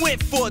 you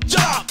went for a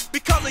job.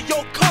 Because of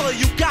your color,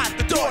 you got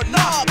the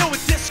doorknob. It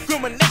was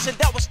discrimination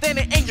that was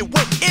standing in your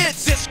way.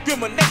 It's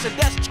discrimination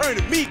that's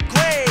turning me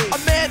gray. A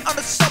man on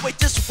the subway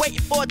just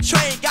waiting for a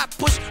train got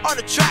pushed on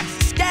the tracks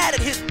and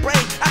scattered his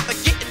brain after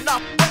getting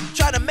off work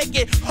trying to make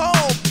it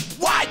home.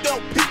 Why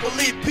don't people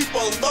leave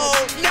people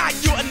alone? Now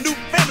you're a new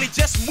family,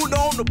 just moved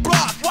on the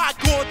block. Why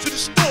going to the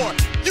store?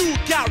 You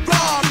got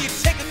robbed, you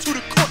taken to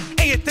the court,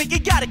 and you think you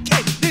got a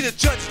case. Then the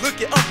judge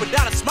looking up and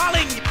down and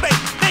smiling in your face.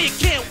 Now you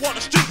can't walk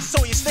the streets,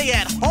 so you stay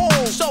at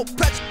home. So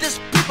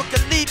prejudiced people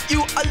can leave you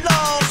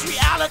alone. It's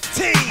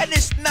reality, and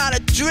it's not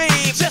a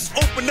dream. Just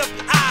open up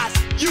your eyes,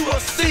 you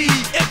will see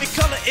every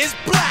color is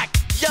black,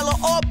 yellow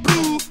or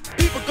blue.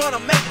 People gonna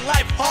make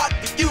life hard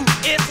for you.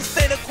 It's a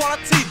state of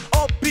quality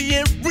of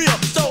being real.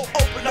 So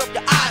open up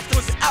your eyes,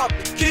 cause it's out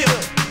to kill.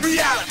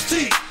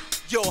 Reality.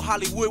 Yo,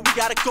 Hollywood, we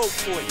gotta go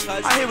for it,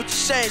 cuz. I hear what you're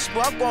saying,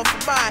 Smooth. I'm going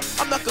for mine.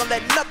 I'm not gonna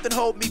let nothing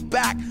hold me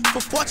back.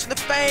 From fortune to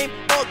fame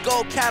or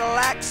gold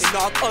Cadillacs. And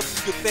all other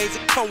good things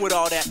that come with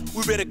all that.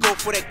 We better go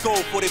for that gold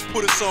before they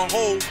put us on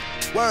hold.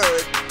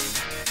 Word.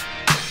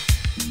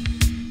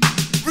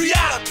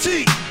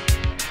 Reality.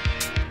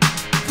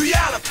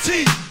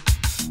 Reality.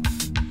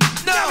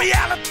 Now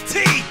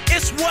reality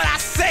is what I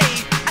say.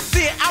 I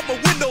see it out my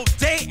window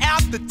day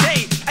after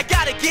day. I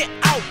gotta get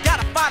out,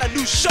 gotta find a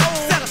new show.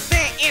 Instead of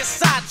staying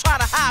inside, trying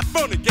to hide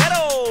from the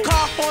ghetto.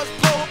 Car horns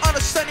blow on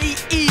a sunny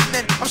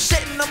evening. I'm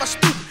sitting on my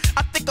stoop,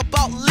 I think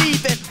about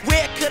leaving.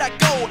 Where could I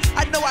go?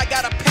 I know I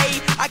gotta pay.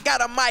 I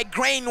got a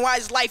migraine, why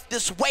is life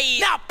this way?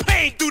 Now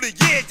pain through the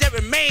years that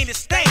remain the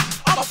same.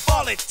 I'ma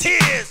fall in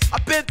tears.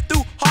 I've been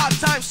through hard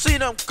times, seen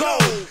them go.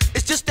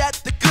 It's just that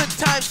the good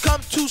times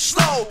come too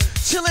slow.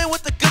 Chilling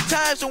with the good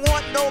times and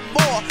want no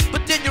more.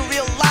 But then you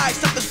realize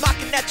something's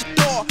knocking at your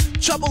door.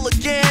 Trouble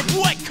again,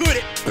 what could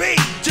it be?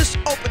 Just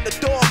open the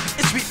door,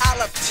 it's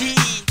reality.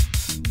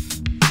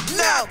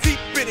 Now deep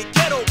in the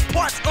ghetto,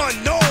 parts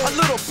unknown. A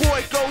little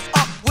boy grows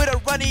up with a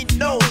runny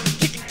nose,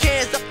 kicking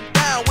cans up and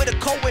down with a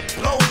cold wind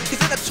blow.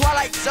 He's in the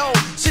twilight zone,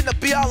 shouldn't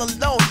be all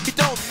alone. He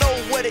don't know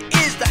what it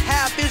is to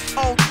have his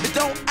own. He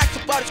don't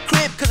ask about his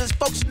crib, cause his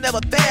folks never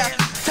there.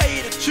 Tell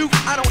you the truth,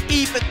 I don't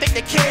even think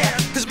they care.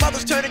 His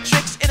mother's turning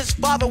tricks and his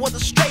father was a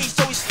stray,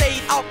 so he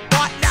stayed out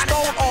bought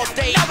stone all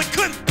day. Now it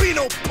couldn't be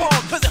no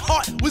pawn, cause his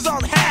heart was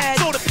on hand.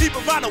 So the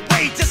people run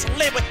away just to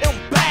label him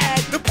bad.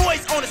 The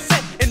boy's on the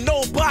set and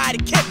nobody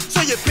cares.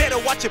 So you better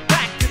watch your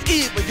back, cause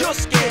even you're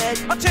scared.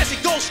 A chance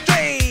to go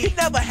straight. He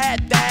never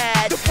had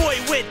that. The boy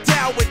went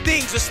down when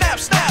things were snap,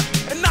 snap.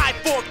 An eye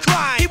for a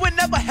crime. He would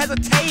never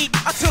hesitate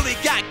until he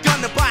got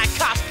gunned by a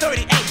cop's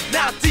 38.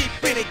 Now deep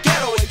in the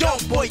ghetto, a young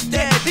boy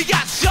dead. He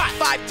got shot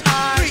 5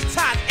 times, 3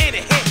 times in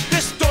the head.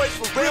 This story's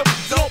for real.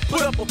 Don't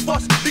put up a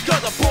fuss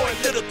because a boy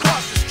lived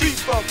across the street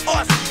from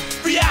us.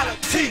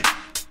 Reality.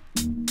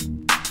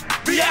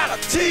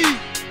 Reality.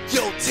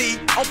 Yo, T,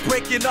 I'm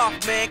breaking off,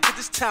 man, cause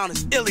this town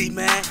is illy,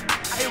 man.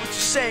 I hear what you're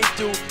saying,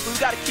 dude. We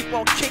gotta keep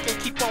on kicking,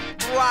 keep on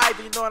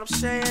thriving, you know what I'm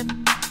saying?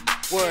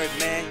 Word,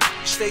 man.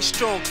 Stay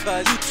strong,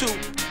 cuz. You too.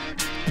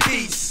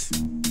 Peace.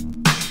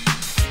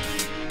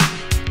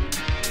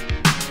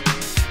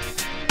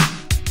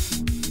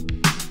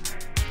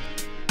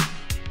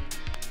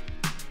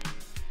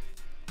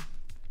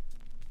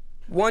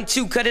 One,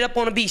 two, cut it up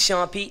on the beat,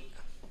 Sean Pete.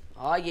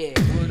 Oh yeah,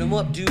 word them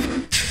up, dude.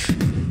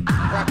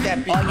 Rock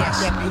that beat. Oh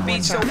yes, the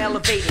beat's so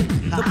elevated.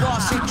 The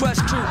Boss and Crush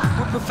crew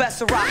with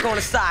Professor Rock on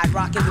the side,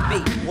 rocking the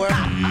beat. Word.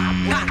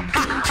 Now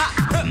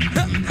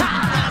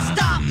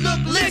stop,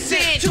 look,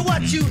 listen to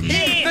what you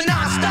hear. The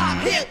non-stop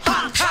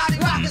hip-hop, party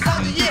rock is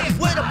on the year.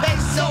 With a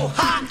bass so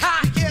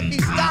hot, we can't be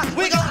stopped.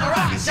 We're gonna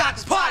rock and shock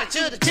this party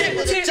to the tip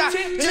of the top. To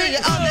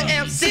the other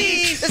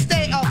MCs that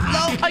stay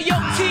afloat. Yo,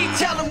 T,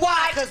 tell them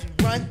why. Cause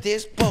we run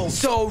this boat.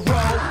 So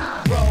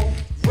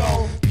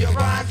roll your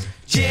rhymes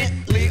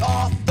gently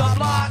off the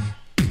block.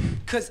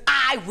 Cause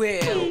I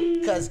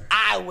will. Cause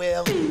I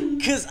will.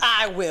 Cause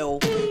I will.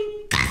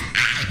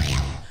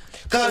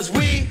 Cause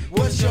we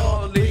will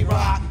surely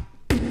rock.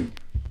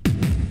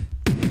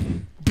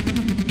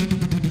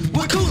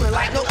 We're coolin'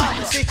 like no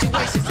other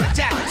situations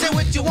attack. Say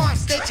what you want,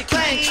 state your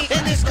claim.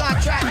 In this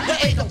contract, there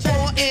ain't no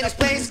war in this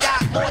place.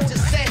 Got more to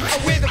say.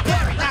 We're the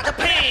parent, not the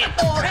pan,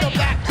 or the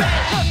back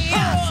band.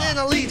 House and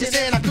allegiance,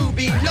 and I do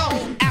be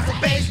known. After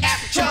bass,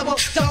 after trouble,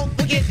 don't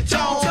forget the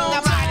tone.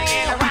 Now riding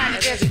and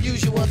riding.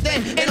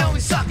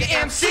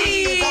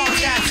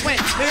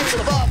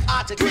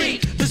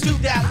 scoop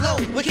that low.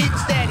 We're keeping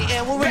steady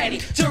and we're ready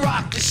to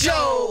rock the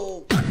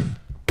show.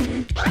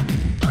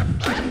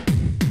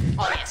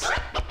 Oh, yes.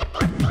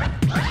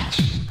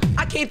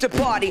 I came to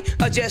party,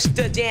 just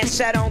to dance,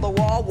 sat on the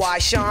wall. Why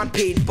Sean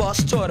Pete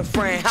bust toward a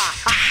friend. Ha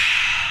ha.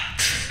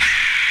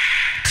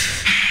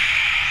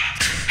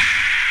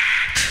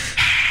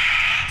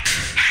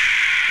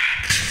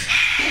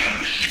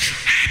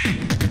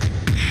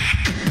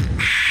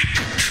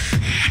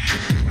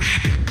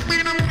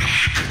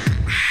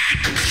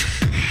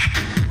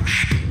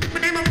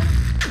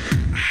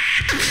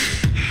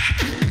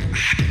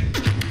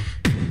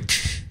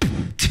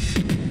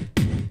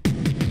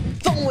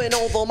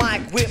 On the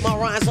mic with my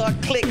rhymes are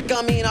click.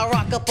 I mean, I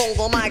rock up on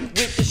the mic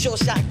with the short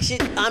shot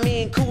shit. I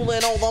mean,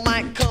 coolin' on the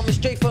mic, coming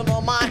straight from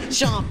the mind.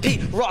 Sean P,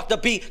 rock the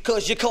beat,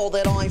 cause you called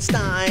it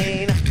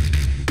Einstein.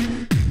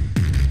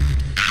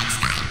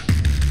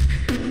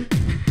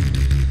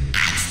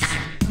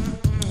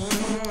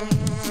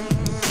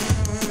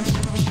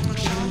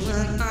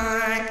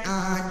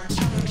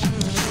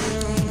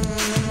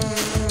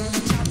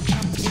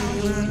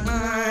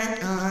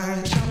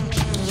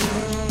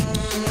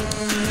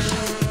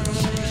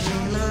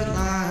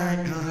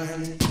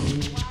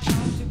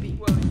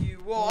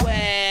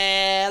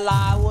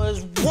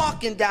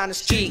 Down the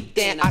street,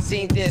 then I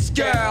seen this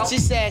girl. She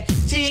said,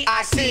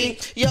 T.I.C.,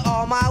 you're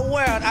all my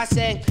world. I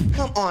said,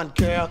 come on,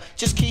 girl,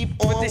 just keep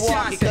on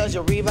walking, cause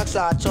your Reeboks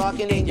are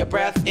talking and your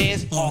breath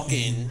is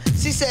hawking.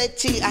 She said,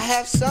 T, I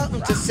have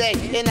something to say,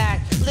 and that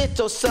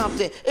little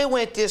something, it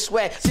went this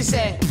way. She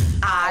said,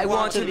 I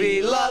want to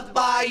be loved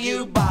by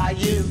you,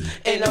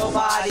 and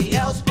nobody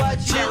else but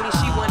you.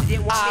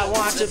 I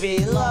want to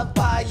be loved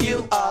by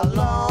you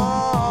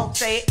alone.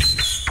 Say it.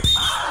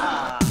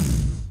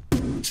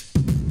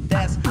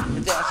 That's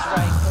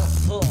right.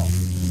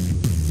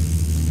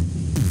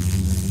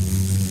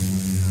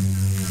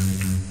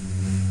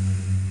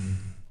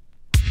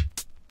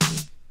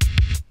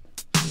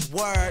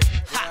 Word.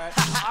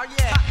 Oh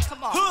yeah.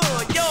 Come on.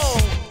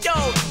 Yo.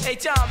 Hey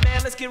John,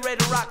 man, let's get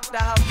ready to rock the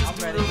house. Let's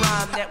do the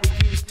rhyme that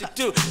we used to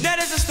do. Now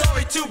there's a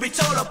story to be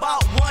told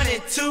about 1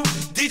 and 2.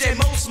 DJ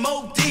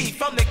Mo D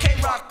from the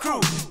K-Rock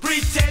crew.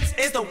 Pretense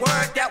is the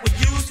word that we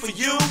use for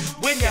you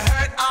when you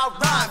heard our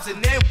rhymes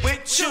and then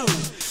went chew.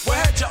 We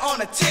heard you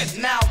on a tip,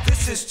 now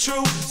this is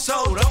true.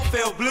 So don't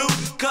feel blue,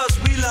 cause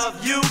we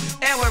love you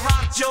and we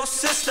rock your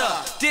sister.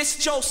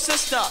 This your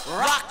sister,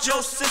 rock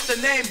your sister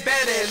named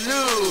Betty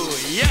Lou.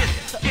 Yeah.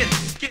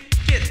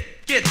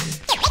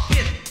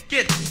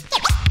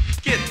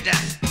 Get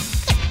that.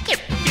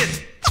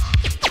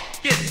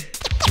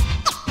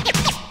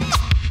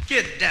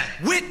 Get that.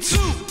 With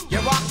 2, you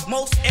rock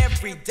most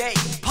every day.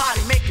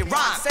 Party making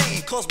rhymes,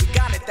 saying cause we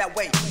got it that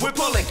way. We're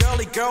pulling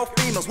girly girl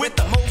females with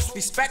the most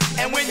respect.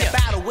 And when you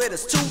battle with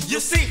us too, you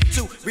seem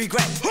to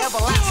regret.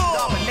 Everlasting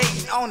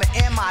dominating on the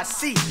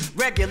MIC.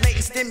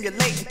 Regulating,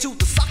 stimulating to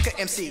the sucker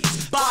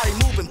MCs. Body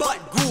moving, butt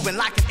grooving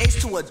like an ace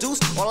to a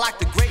deuce. Or like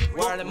the great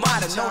word of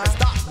mine known as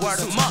Doc Word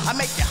of Mine. I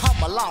make you hum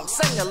along,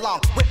 sing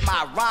along with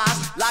my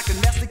rhymes. Like a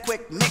Nestle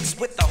Quick mix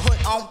with the hood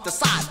on the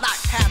side.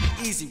 Like having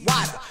easy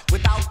rider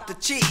without the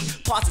cheese.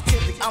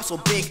 Positively, I'm so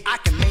big I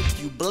can make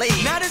you bleed.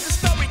 Now there's a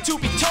story to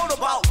be told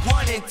about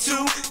 1 and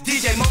 2.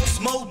 DJ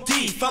Mo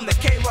D from the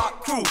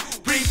K-Rock crew.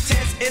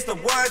 Pretense is the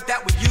word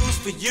that we use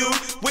for you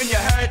when you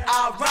heard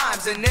our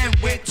rhymes and then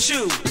went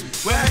chew.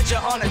 We heard you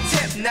on a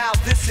tip, now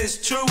this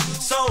is true.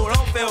 So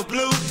don't feel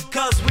blue,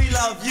 cause we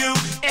love you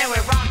and we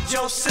rock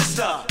your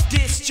sister.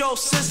 This your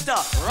sister,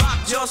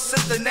 rock your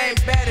sister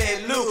named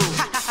Betty Lou.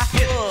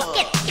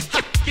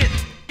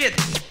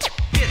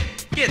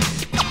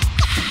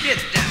 Get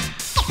that.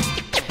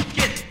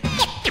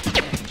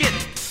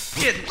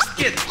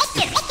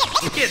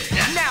 Get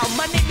that. Now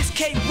my name is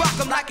K-Rock,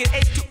 I'm like an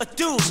ace to a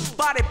deuce.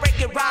 Body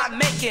breaking, rhyme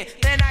making,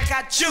 then I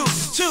got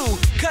juice to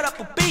cut up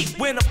a beat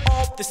when I'm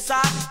off the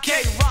side.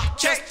 K-Rock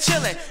just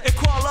chillin' and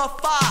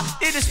qualify.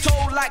 It is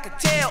told like a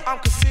tale, I'm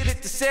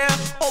considered to sell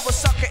over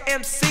sucker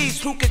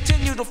MCs who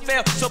continue to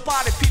fail. So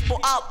party people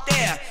out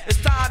there,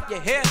 it's time you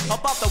hear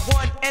about the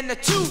 1 and the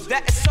 2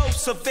 that is so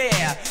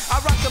severe. I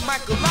rock the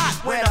mic a lot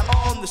when I'm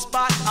on the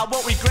spot. I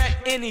won't regret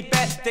any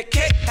bet that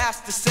K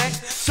has to say.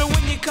 So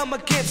when you come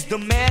against the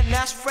man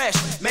that's fresh,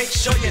 make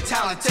sure you're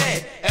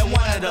talented and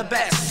one of the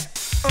best.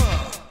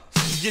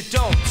 You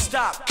don't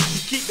stop, you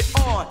keep it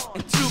on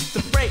until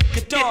the break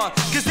of dawn.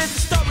 Cause there's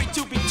a story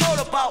to be told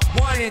about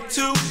 1 and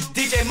 2.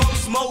 DJ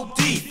Mo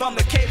D from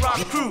the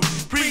K-Rock crew.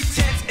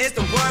 Pretense is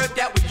the word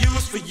that we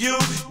use for you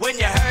when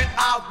you heard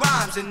our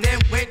rhymes and then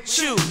went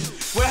chew.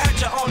 We heard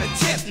you on a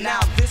tip,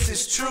 now this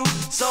is true.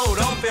 So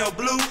don't feel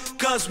blue,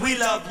 cause we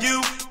love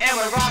you and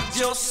we rock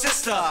your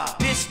sister.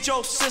 This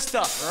your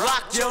sister,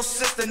 rock your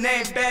sister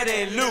named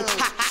Betty Lou.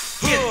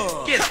 Get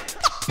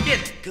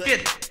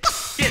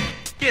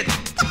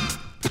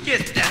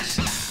that.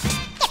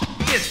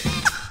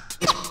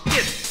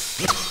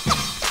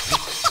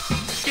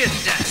 Get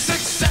that.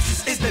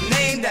 Success is the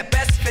name that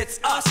best fits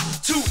us.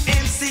 2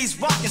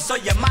 MCs rockin', so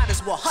you might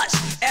as well hush.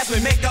 as we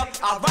make up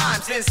our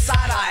rhymes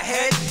inside our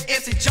head.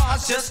 MC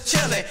John's just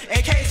chilling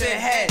in case it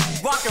head.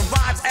 Rockin'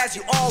 rhymes as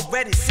you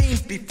already seen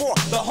before.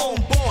 The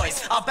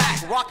homeboys are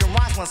back, rockin'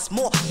 rhymes once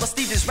more. But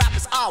Stevie's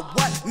rappers are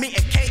what me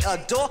and K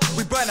adore.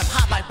 We burn them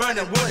hot like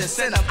burning wood and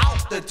send them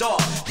out the door.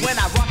 When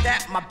I rock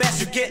at my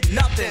best, you get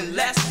nothing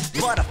less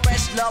but a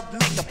fresh love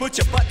maker, put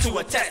your butt to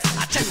a test.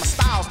 I check my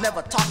styles,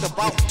 never talk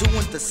about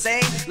doing the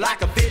same.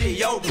 Like a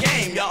video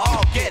game, you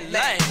all get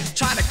lame.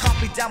 Trying to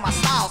copy down my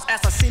styles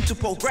as I seem to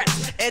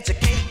progress.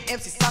 Educate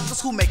MC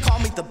suckers who may call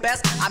me the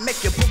best. I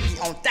make your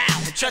boogie on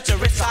down, and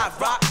treacherous I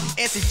rock.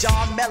 MC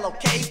John Mellow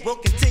K will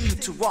continue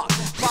to rock.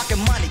 Rockin'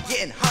 money,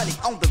 getting honey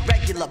on the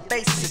regular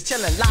basis.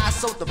 Chillin' lies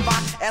so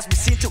divine as we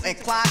seem to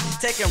incline.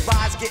 Taking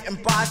rides, getting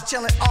brides,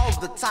 chillin' all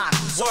the time.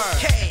 Word.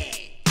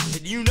 Okay.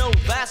 And you know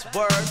that's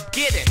word.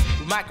 Get it.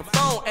 With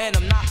microphone and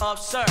I'm not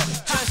absurd.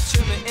 Just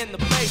chillin' in the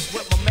place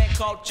with my man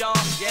called John.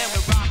 Yeah, and we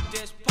rock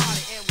this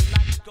party and we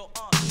like to go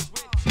on.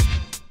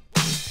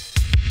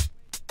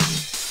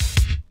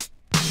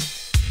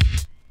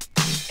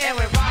 And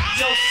we rock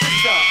your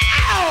sister.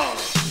 Ow!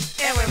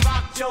 And we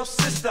rock your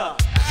sister.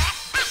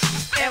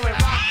 And we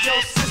rock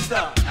your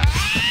sister.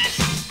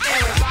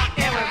 And we rock,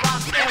 and we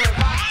rock, and we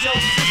rock your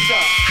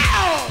sister.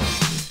 Ow!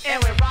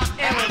 And we rock,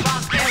 and we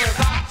rock, and we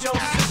rock your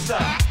sister.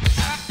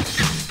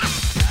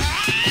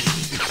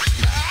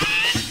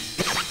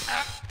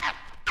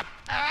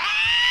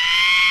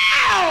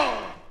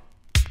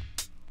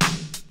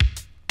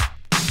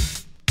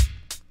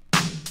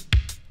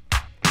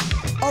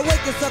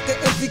 Awaken, sucker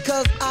MC,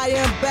 cause I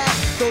am back.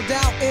 Throw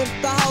down in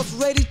the house,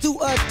 ready to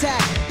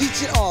attack.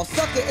 Each and all,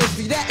 sucker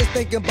MC that is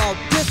thinking about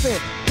dissing.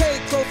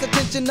 Pay close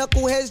attention,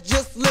 knuckleheads,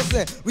 just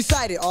listen.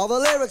 Recited all the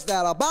lyrics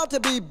that are about to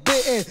be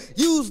bitten.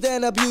 Used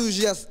and abused,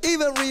 yes,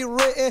 even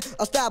rewritten.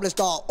 Established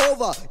all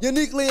over,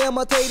 uniquely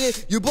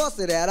imitated. You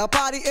busted at a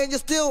party and you're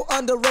still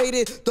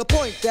underrated. The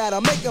point that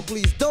I'm making,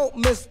 please don't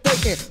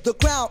mistake it. The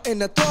crown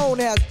and the throne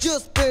has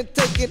just been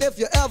taken. If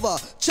you're ever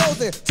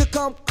chosen to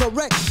come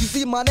correct, you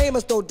see my name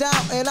is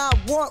Throwdown and I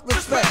want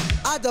respect.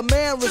 I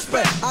demand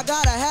respect. I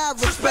gotta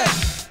have respect.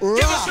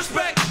 Give us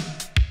respect.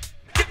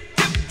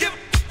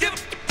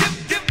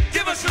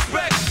 Give us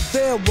respect.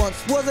 There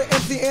once was an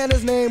MC and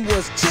his name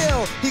was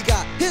Chill. He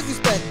got his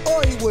respect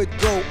or he would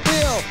go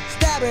ill.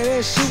 Stabbing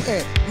and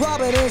shooting,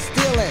 robbing and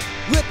stealing,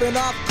 ripping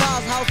off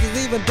cars, houses,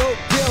 even dope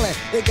dealing.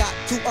 It got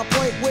to a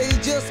point where he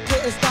just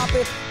couldn't stop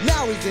it.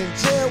 Now he's in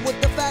jail with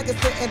the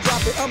faggots and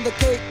drop it. I'm the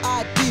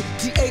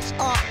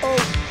K-I-D-G-H-R-O.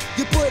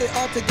 You put it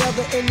all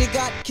together and you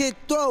got Kid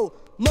Throw.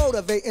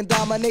 Motivating,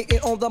 dominating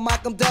on the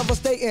mic, I'm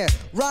devastating.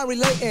 Rhyme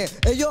relating,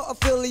 and you're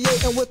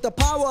affiliating with the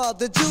power of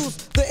the juice.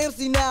 The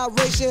MC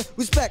narration,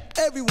 respect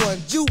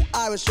everyone, Jew,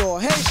 Irish, or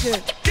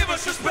Haitian. Give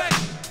us respect.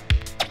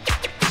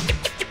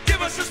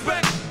 Give us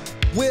respect.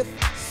 With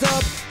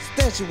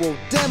substantial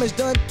damage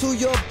done to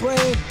your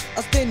brain.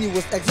 A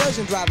strenuous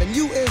exertion driving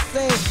you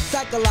insane.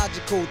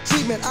 Psychological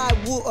treatment I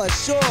will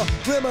assure.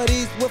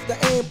 Remedies with the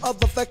aim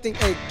of effecting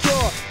a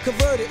cure.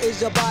 Converted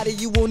is your body,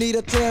 you will need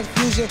a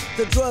transfusion.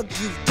 The drugs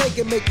you've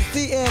taken make you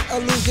see an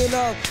illusion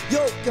of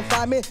your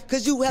confinement.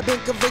 Cause you have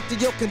been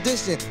convicted, your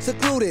condition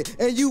secluded,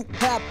 and you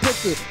have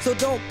picked it. So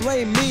don't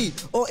blame me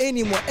or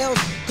anyone else,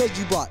 cause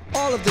you brought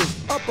all of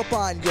this up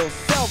upon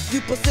yourself.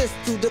 You persist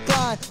to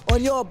decline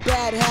on your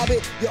bad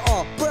habit. You're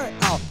all burnt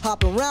out,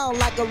 hopping around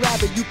like a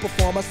rabbit. You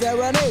perform a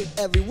serenade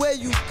everywhere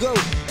you go,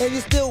 and you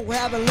still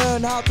haven't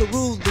learned how to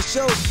rule the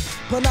show.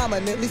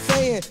 Predominantly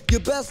saying you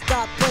best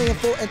stop playing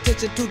for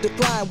intention to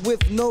decline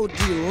with no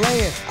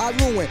delaying. I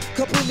ruin,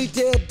 completely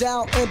tear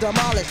down and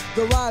demolish.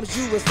 The rhymes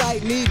you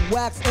recite need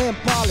wax and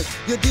polish.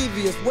 Your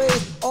devious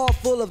ways all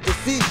full of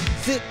deceit.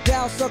 Sit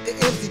down, sucker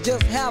MC,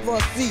 just have a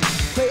seat.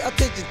 Pay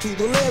attention to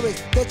the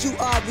lyrics that you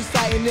are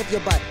reciting. If you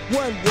bite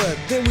one word,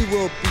 then we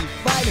will be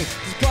fighting.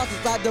 This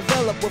process I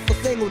developed with a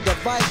single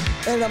device,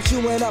 and I'm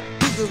chewing up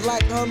pieces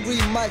like hungry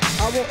mice.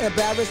 I won't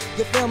embarrass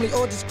your family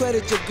or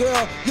discredit your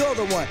girl. You're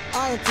the one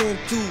I intend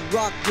to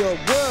rock your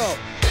world.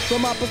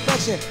 From my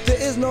perspective, there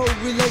is no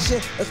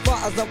relation. As far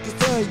as I'm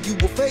concerned, you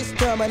will face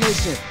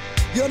termination.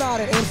 You're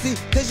not an MC,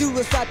 cause you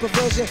recite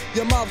perversion.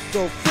 Your mouth's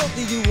so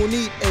filthy, you will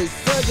need a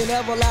surgeon.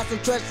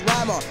 Everlasting trench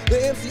rhymer,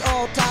 the MC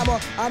all-timer.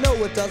 I know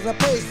it doesn't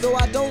pay, so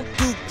I don't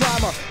do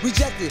primer.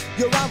 Rejected,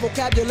 your rhyme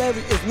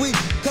vocabulary is weak,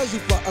 cause you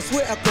front, I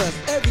swear I curse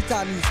every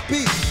time you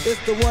speak. It's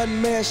the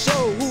one-man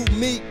show, who,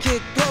 me,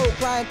 Kid Throw,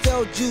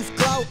 clientele, juice,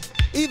 clout,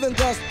 even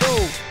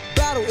gusto.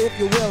 Battle if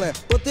you're willing,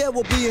 but there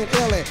will be an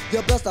illin'.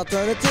 Your best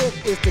alternative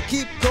is to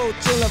keep cold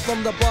chillin'.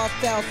 From the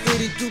Boston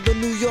City to the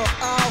New York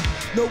Isle,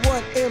 no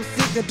one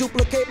MC can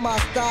duplicate my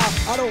style.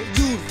 I don't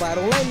use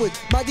vital language,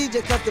 my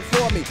DJ cuts it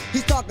for me.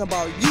 He's talking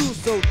about you,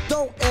 so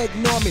don't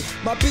ignore me.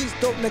 My beats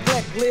don't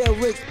neglect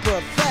lyrics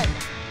perfect.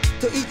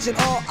 To each and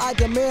all, I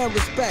demand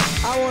respect.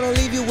 I wanna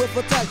leave you with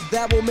a text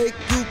that will make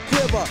you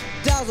quiver,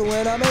 dazzle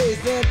and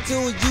amaze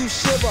until you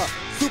shiver.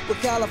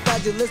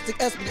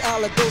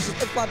 Supercalifragilisticexpialidocious.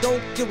 If I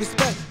don't give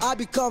respect, I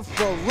become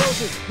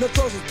ferocious.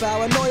 Notorious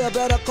paranoia,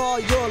 better call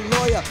your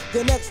lawyer.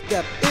 The next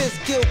step is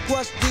kill,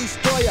 crush,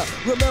 destroyer.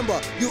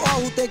 Remember, you all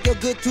who think you're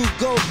good to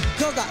go,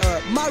 cause I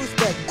earn my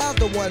respect as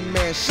the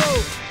one-man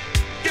show.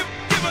 Give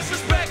us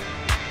respect.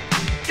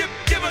 Give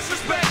us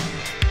respect.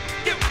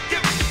 Give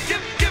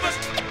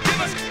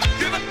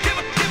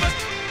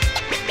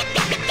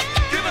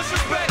us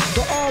respect.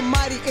 The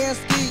almighty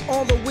Antski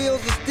on the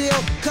wheels of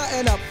steel,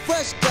 cutting up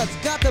fresh cuts,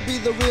 got to be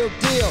the real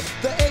deal.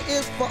 The A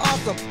is for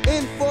awesome,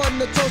 N for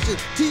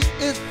notorious, T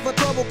is for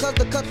trouble cause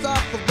the cuts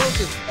are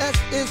ferocious, S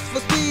is for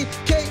speed,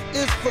 K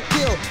is for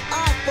kill,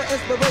 I for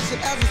inspiration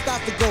as it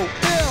starts to go ill.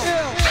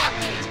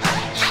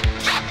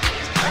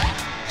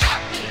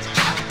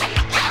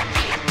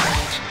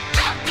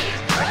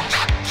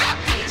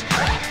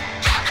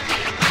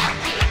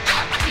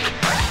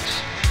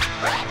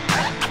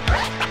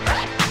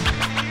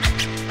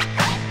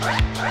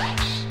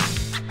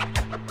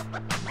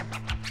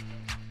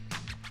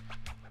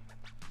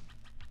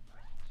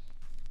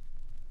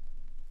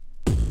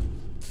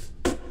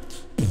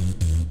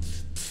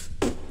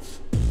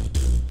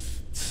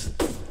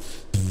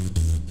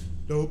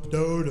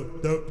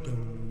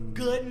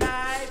 Good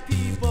night,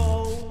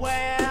 people.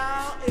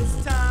 Well,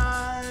 it's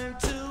time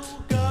to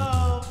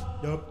go.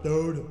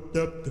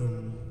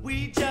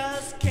 We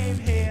just came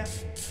here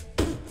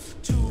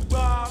to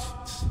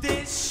rock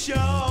this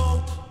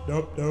show.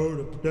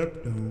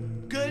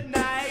 Good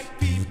night,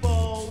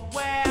 people.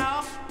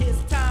 Well,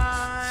 it's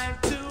time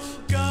to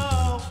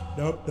go.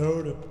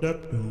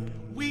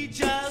 We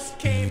just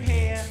came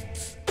here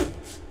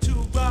to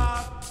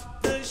rock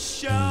the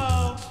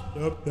show.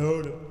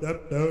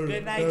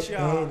 Good night,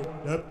 y'all.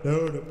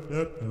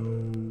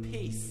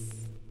 Peace.